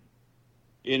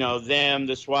 you know, them,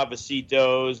 the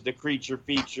Suavecitos, the Creature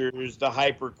Features, the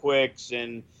Hyper Quicks,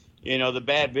 and, you know, the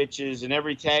Bad Bitches, and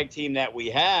every tag team that we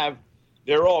have,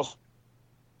 they're all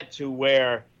to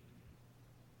where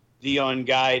the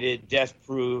Unguided, Death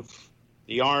Proof,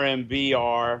 the RMB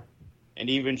are, and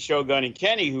even Shogun and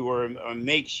Kenny, who are a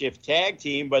makeshift tag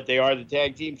team, but they are the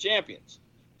tag team champions.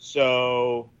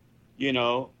 So, you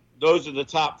know, those are the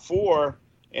top four,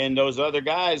 and those other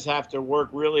guys have to work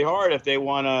really hard if they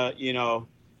want to, you know,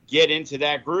 get into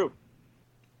that group.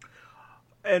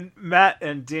 And Matt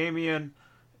and Damian,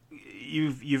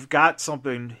 you've got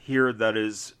something here that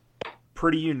is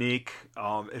pretty unique.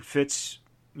 It fits,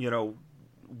 you know,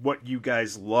 what you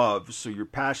guys love, so your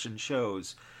passion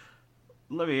shows.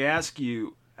 Let me ask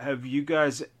you, have you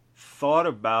guys thought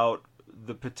about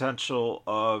the potential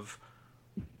of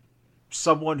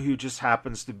someone who just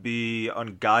happens to be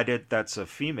Unguided that's a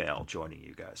female joining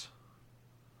you guys?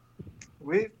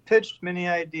 We've pitched many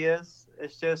ideas.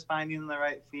 It's just finding the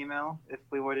right female, if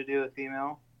we were to do a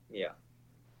female. Yeah.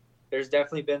 there's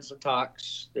definitely been some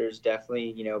talks. There's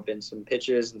definitely, been some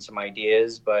pitches and some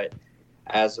ideas, but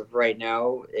as of right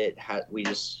now,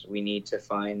 we need to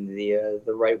find the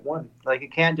right one. Like,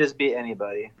 it can't just be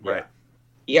anybody. Right.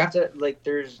 You have to, like,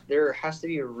 there has to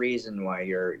be a reason why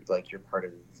you're part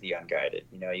of the Unguided.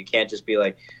 You can't just be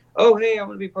like, oh, hey, I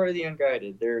want to be part of the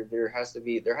Unguided. There has to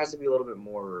be a little bit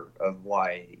more of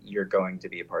why you're going to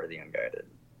be a part of the Unguided.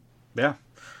 Yeah.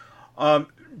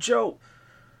 Joe,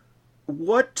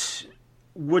 what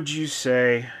would you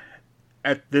say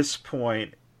at this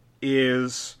point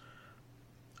is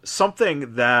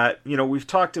something that, we've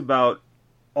talked about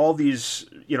all these,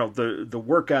 the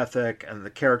work ethic and the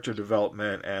character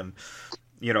development and,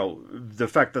 the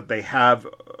fact that they have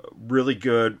really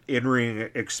good in-ring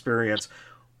experience.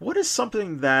 What is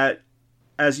something that,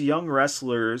 as young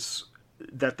wrestlers,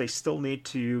 that they still need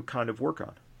to kind of work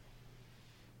on?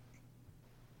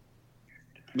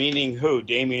 Meaning who?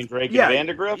 Damian Drake and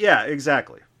Vandegrift? Yeah,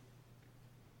 exactly.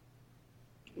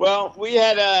 Well, we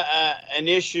had an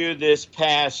issue this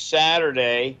past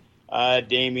Saturday.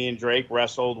 Damian Drake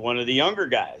wrestled one of the younger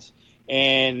guys.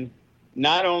 And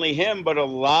not only him, but a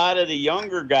lot of the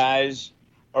younger guys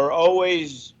are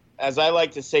always, as I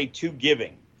like to say, too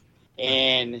giving.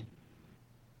 And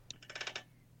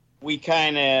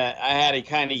I had to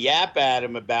kind of yap at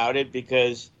him about it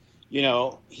because,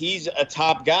 he's a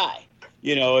top guy.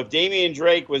 If Damian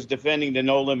Drake was defending the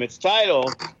No Limits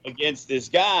title against this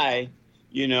guy,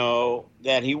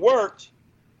 that he worked,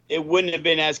 it wouldn't have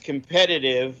been as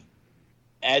competitive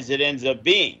as it ends up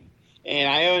being.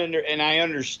 And I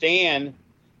understand,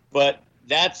 but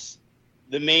that's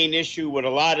the main issue with a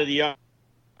lot of the young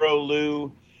pro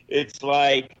Lou. It's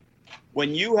like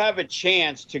when you have a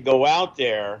chance to go out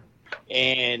there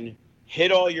and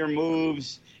hit all your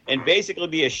moves and basically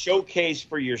be a showcase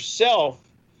for yourself,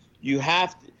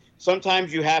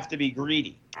 sometimes you have to be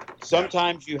greedy.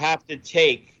 Sometimes you have to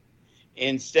take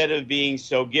instead of being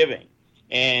so giving.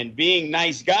 And being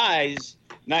nice guys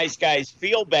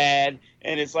feel bad,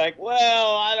 and it's like,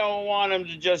 well, I don't want him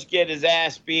to just get his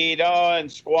ass beat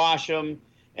and squash him.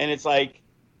 And it's like,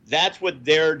 that's what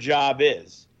their job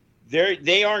is.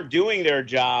 They aren't doing their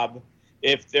job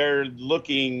if they're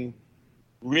looking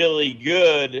really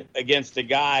good against a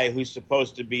guy who's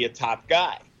supposed to be a top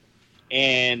guy.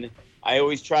 And I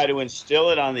always try to instill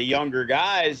it on the younger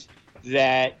guys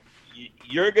that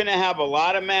you're going to have a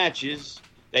lot of matches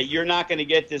that you're not going to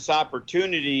get this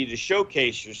opportunity to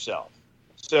showcase yourself.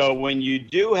 So when you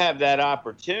do have that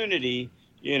opportunity,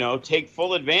 take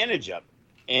full advantage of it.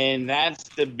 And that's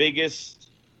the biggest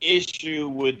issue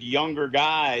with younger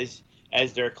guys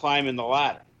as they're climbing the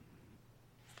ladder.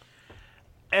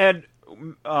 And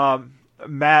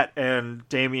Matt and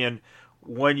Damian,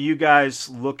 when you guys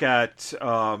look at,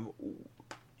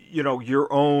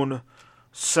 your own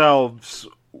selves,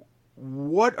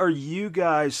 what are you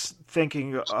guys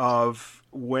thinking of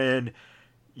when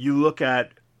you look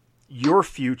at your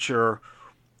future?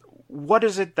 What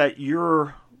is it that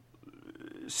you're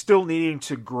still needing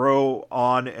to grow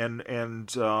on, and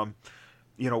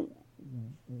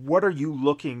what are you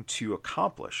looking to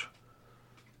accomplish?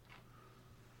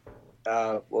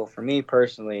 Well, for me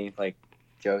personally, like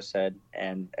Joe said,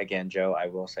 and again, Joe, I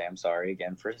will say I'm sorry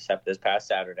again for this past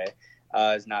Saturday,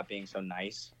 is not being so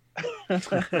nice.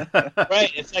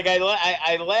 Right. It's like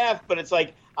I laugh, but it's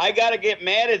like I got to get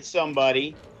mad at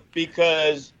somebody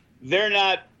because they're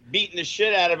not beating the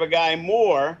shit out of a guy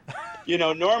more.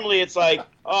 Normally it's like,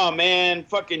 oh man,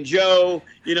 fucking Joe,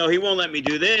 he won't let me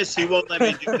do this, he won't let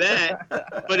me do that.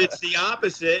 But it's the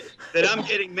opposite, that I'm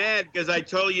getting mad because I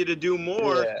told you to do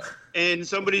more and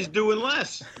somebody's doing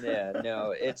less. Yeah,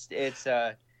 no, it's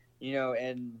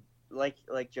and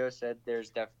like Joe said, there's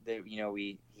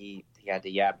definitely, he had to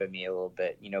yap at me a little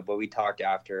bit, but we talked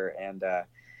after, and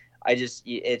it's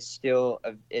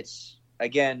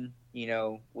again,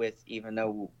 with, even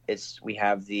though we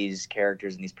have these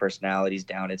characters and these personalities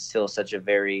down, it's still such a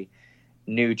very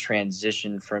new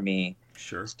transition for me.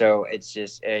 Sure. So it's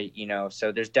just,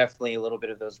 so there's definitely a little bit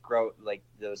of those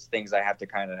those things I have to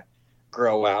kind of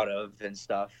grow out of and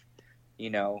stuff,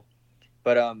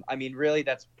 But, really,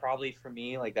 that's probably for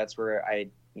me, like, that's where I,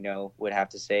 would have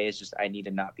to say is just I need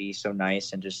to not be so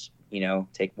nice and just,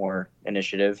 take more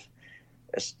initiative,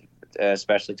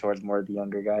 especially towards more of the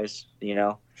younger guys,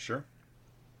 Sure.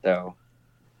 So,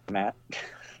 Matt?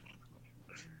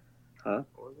 Huh?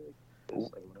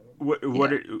 What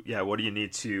do you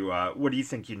need to, what do you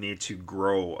think you need to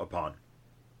grow upon?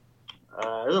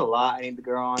 There's a lot I need to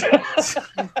grow on.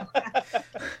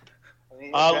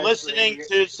 Listening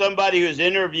to somebody who's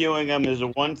interviewing them is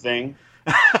one thing.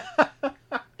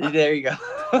 There you go.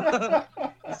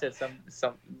 He said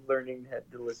some learning had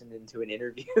to listen into an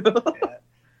interview. Yeah.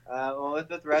 Well,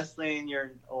 with wrestling,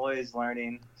 you're always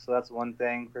learning, so that's one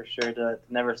thing for sure to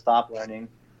never stop learning.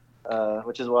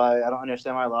 Which is why I don't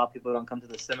understand why a lot of people don't come to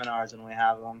the seminars when we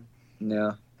have them.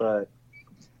 No. But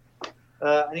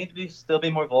I need to still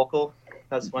be more vocal.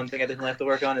 That's one thing I definitely have to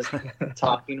work on is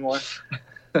talking more.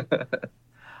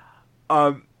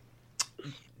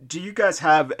 Do you guys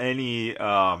have any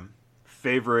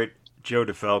favorite Joe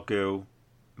DeFalco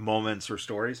moments or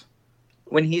stories?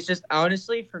 When he's just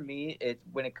honestly for me,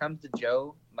 when it comes to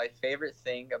Joe, my favorite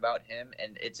thing about him,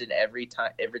 and it's an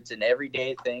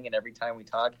everyday thing, and every time we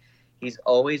talk, he's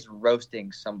always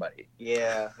roasting somebody.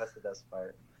 Yeah, that's the best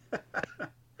part.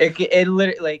 It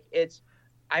literally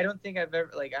I don't think I've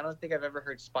ever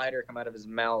heard Spider come out of his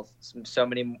mouth so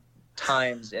many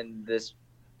times in this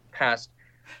past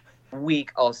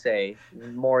week. I'll say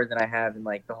more than I have in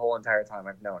like the whole entire time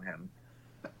I've known him.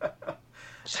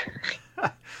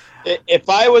 If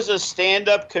I was a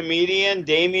stand-up comedian,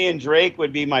 Damian Drake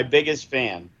would be my biggest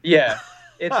fan. Yeah,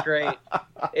 it's great.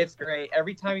 It's great.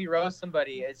 Every time he roasts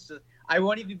somebody, it's just I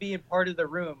won't even be in part of the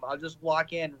room. I'll just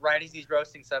walk in right as he's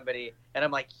roasting somebody, and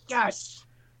I'm like, yes.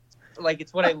 Like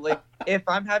it's what I live. If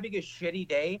I'm having a shitty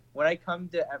day, when I come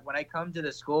to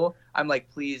the school, I'm like,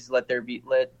 please let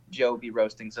Joe be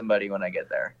roasting somebody when I get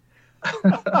there.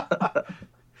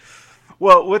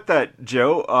 Well, with that,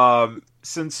 Joe,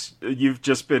 since you've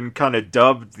just been kind of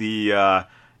dubbed the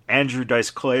Andrew Dice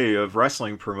Clay of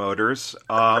wrestling promoters,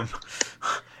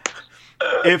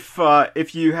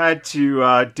 if you had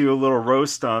to do a little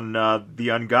roast on the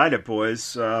Unguided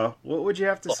Boys, what would you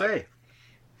have to say?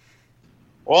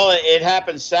 Well, it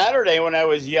happened Saturday when I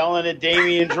was yelling at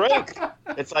Damian Drake.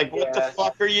 It's like, what the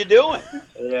fuck are you doing?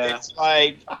 Yeah. It's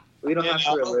like... We don't have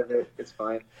to relive it. It's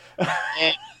fine.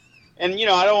 And, you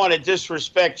know, I don't want to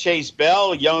disrespect Chase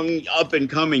Bell, young,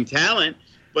 up-and-coming talent,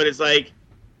 but it's like,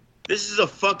 this is a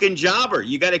fucking jobber.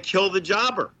 You got to kill the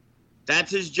jobber.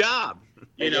 That's his job.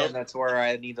 You know? That's where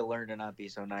I need to learn to not be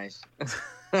so nice.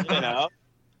 You know?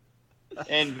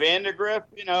 And Vandergriff,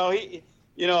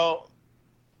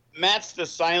 Matt's the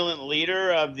silent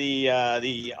leader of the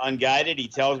Unguided. He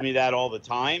tells me that all the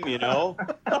time,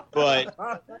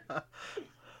 But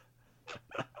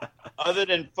other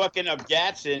than fucking up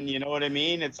Gatson, you know what I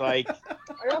mean? It's like... I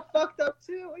got fucked up,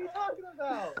 too. What are you talking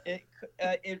about?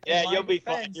 You'll be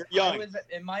fine. You're young.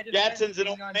 Gatson's an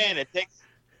old man. It takes...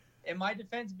 In my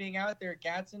defense, being out there,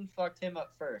 Gatson fucked him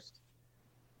up first.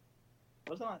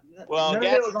 Well,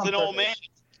 Gatson's an old man.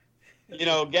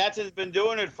 Gatson's been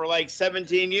doing it for like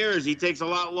 17 years. He takes a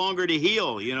lot longer to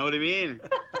heal. You know what I mean?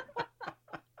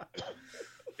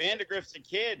 Vandergriff's a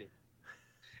kid.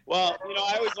 Well,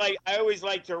 I always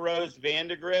like to roast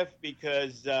Vandergriff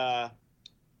because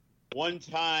one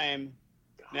time,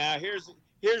 now here's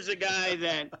a guy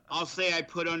that I'll say I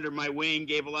put under my wing,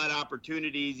 gave a lot of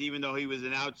opportunities, even though he was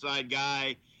an outside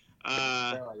guy.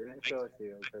 I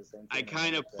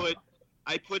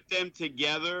put them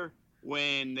together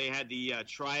when they had the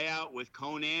tryout with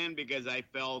Conan, because I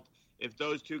felt if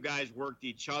those two guys worked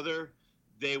each other,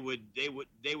 they would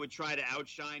try to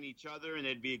outshine each other, and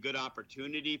it'd be a good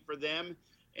opportunity for them.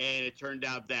 And it turned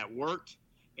out that worked,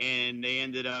 and they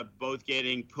ended up both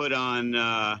getting put on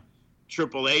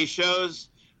AAA shows.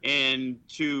 And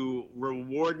to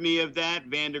reward me of that,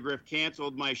 Vandergriff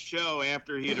canceled my show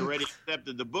after he had already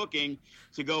accepted the booking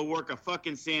to go work a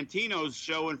fucking Santino's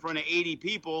show in front of 80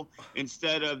 people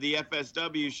instead of the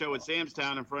FSW show at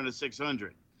Samstown in front of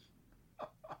 600.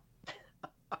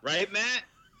 Right, Matt?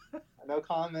 No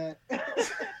comment.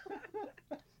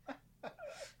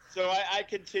 So I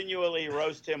continually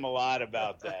roast him a lot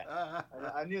about that.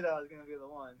 I knew that was going to be the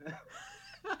one.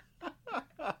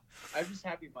 I'm just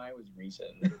happy mine was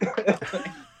recent.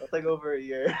 That's like over a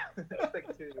year. That's like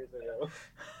 2 years ago.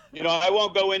 I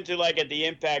won't go into like at the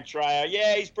Impact tryout.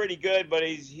 Yeah, he's pretty good, but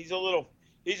he's a little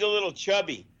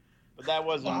chubby. But that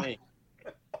wasn't me.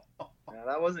 Yeah,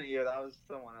 that wasn't you. That was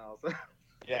someone else.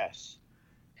 Yes.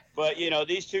 But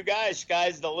these two guys,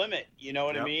 sky's the limit. You know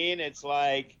what I mean? It's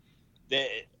like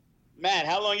Matt,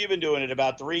 how long you been doing it?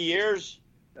 About 3 years?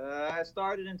 I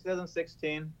started in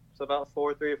 2016, so about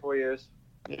 3 or 4 years.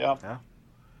 Yeah,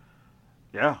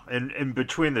 and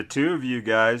between the two of you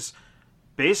guys,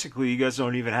 basically you guys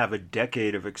don't even have a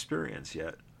decade of experience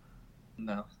yet.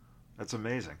 No. That's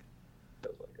amazing.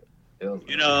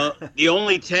 The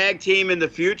only tag team in the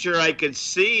future I could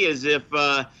see is if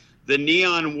the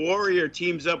Neon Warrior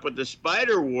teams up with the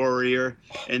Spider Warrior,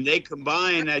 and they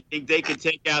combine. I think they could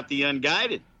take out the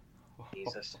Unguided.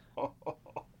 Jesus. We're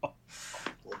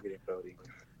getting Cody.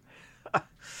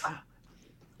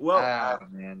 Well,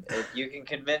 man, if you can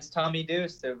convince Tommy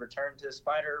Deuce to return to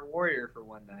Spider Warrior for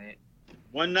one night.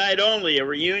 One night only, a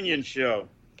reunion show.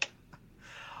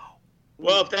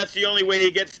 Well, if that's the only way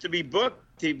he gets to be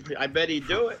booked, I bet he'd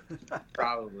do it.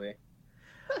 Probably.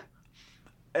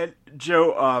 And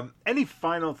Joe, any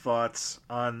final thoughts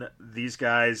on these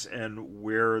guys and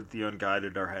where the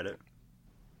Unguided are headed?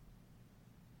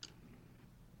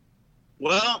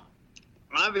 Well,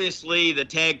 obviously the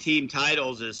tag team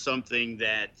titles is something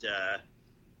that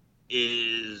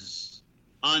is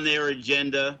on their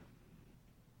agenda.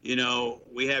 You know,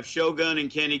 we have Shogun and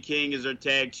Kenny King as our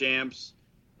tag champs.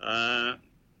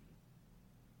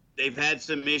 They've had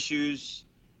some issues.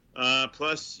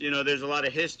 Plus, you know, there's a lot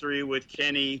of history with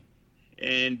Kenny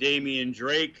and Damian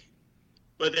Drake.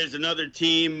 But there's another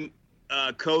team,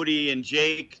 Cody and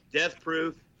Jake, Death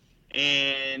Proof.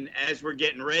 And as we're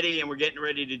getting ready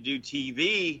to do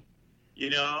TV, you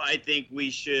know, I think we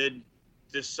should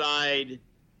decide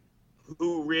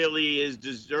who really is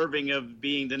deserving of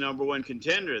being the number one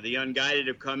contender. The Unguided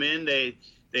have come in.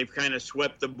 They've kind of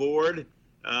swept the board.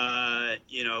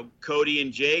 You know, Cody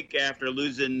and Jake, after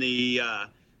losing the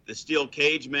steel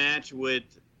cage match with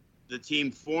the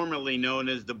team formerly known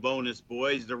as the Bonus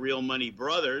Boys, the Real Money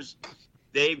Brothers,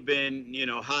 they've been, you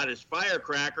know, hot as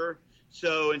firecracker.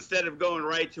 So instead of going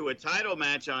right to a title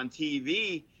match on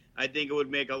TV, I think it would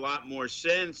make a lot more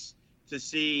sense to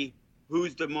see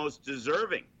who's the most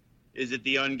deserving. Is it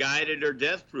the Unguided or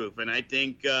Death Proof? And I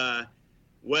think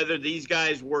whether these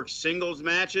guys work singles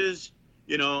matches,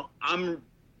 you know,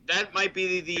 that might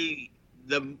be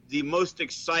the most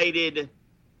excited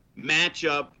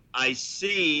matchup I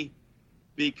see,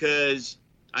 because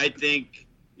I think,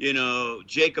 you know,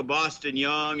 Jacob Austin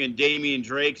Young and Damian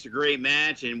Drake's a great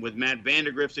match, and with Matt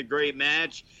Vandergrift's a great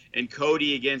match, and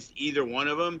Cody against either one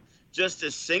of them. Just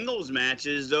as singles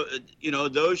matches, you know,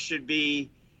 those should be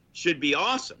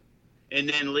awesome. And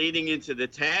then leading into the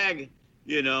tag,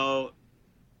 you know,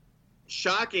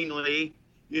 shockingly,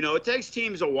 you know, it takes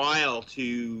teams a while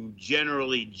to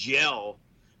generally gel,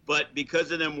 but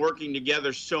because of them working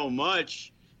together so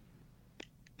much,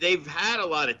 they've had a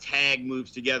lot of tag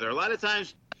moves together. A lot of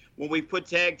times when we put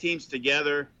tag teams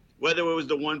together, whether it was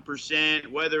the 1%,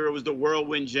 whether it was the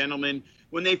Whirlwind Gentlemen,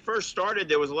 when they first started,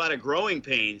 there was a lot of growing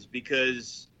pains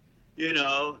because, you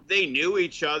know, they knew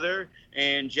each other,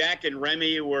 and Jack and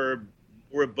Remy were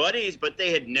buddies, but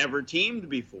they had never teamed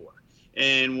before.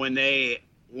 And when they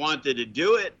wanted to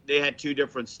do it, they had two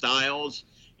different styles,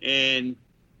 and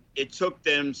it took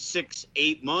them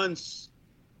 6-8 months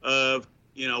of,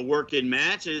 you know, working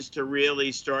matches to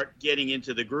really start getting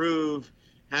into the groove,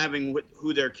 having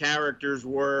who their characters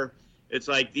were. It's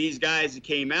like these guys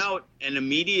came out and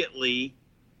immediately,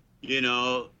 you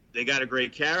know, they got a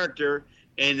great character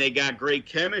and they got great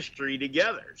chemistry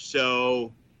together.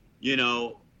 So, you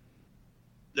know,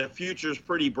 the future's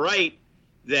pretty bright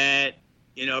that,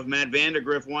 you know, if Matt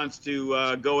Vandergrift wants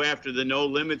to go after the No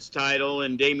Limits title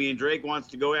and Damian Drake wants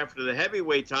to go after the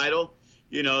heavyweight title,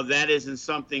 you know, that isn't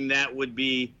something that would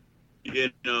be, you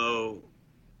know,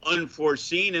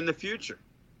 unforeseen in the future.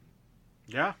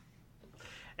 Yeah.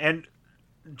 And,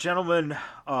 gentlemen,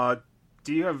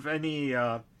 do you have any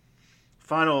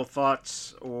final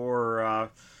thoughts or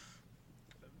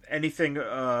anything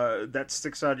that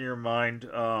sticks out in your mind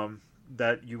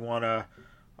that you want to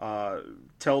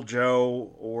tell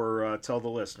Joe or tell the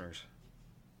listeners?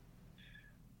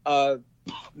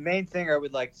 Main thing I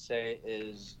would like to say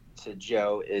to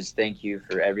Joe is thank you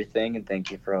for everything, and thank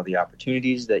you for all the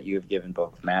opportunities that you have given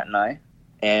both Matt and I.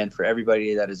 And for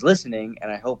everybody that is listening,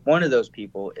 and I hope one of those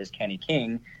people is Kenny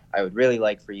King, I would really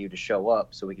like for you to show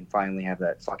up so we can finally have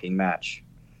that fucking match.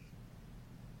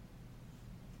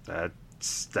 That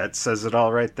says it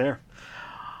all right there.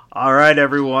 All right,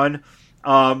 everyone.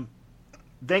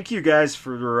 Thank you guys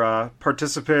for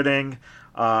participating.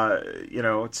 You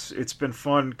know, it's been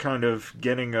fun kind of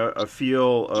getting a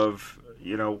feel of,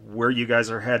 you know, where you guys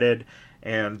are headed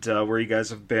and where you guys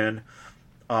have been.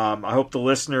 I hope the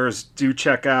listeners do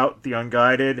check out The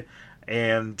Unguided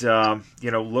and,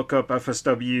 you know, look up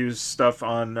FSW's stuff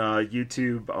on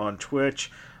YouTube, on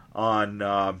Twitch, on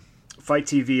Fight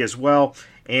TV as well.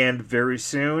 And very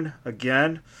soon,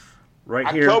 again, right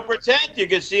here. October 10th, you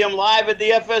can see them live at the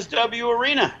FSW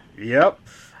Arena. Yep.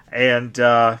 And,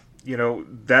 you know,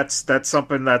 that's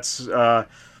something that's,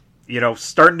 you know,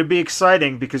 starting to be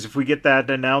exciting, because if we get that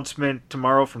announcement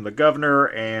tomorrow from the governor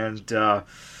and,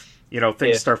 you know,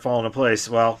 things start falling in place,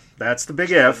 well, that's the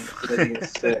big if. He doesn't get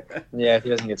sick. Yeah, if he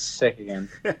doesn't get sick again.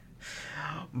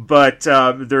 But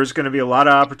there's going to be a lot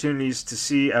of opportunities to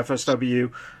see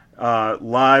FSW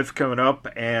live coming up,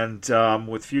 and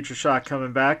with Future Shock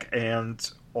coming back, and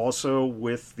also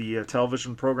with the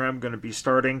television program going to be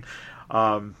starting,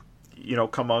 come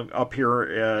up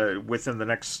here within the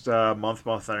next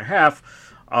month and a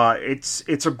half.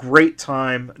 It's a great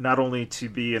time not only to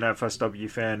be an FSW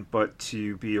fan, but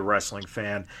to be a wrestling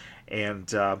fan. And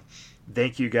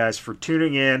thank you guys for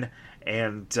tuning in.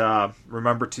 And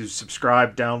remember to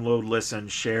subscribe, download, listen,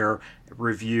 share,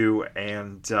 review,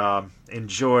 and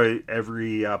enjoy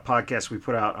every podcast we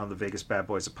put out on the Vegas Bad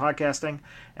Boys of Podcasting.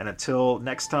 And until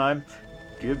next time,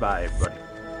 goodbye, everybody.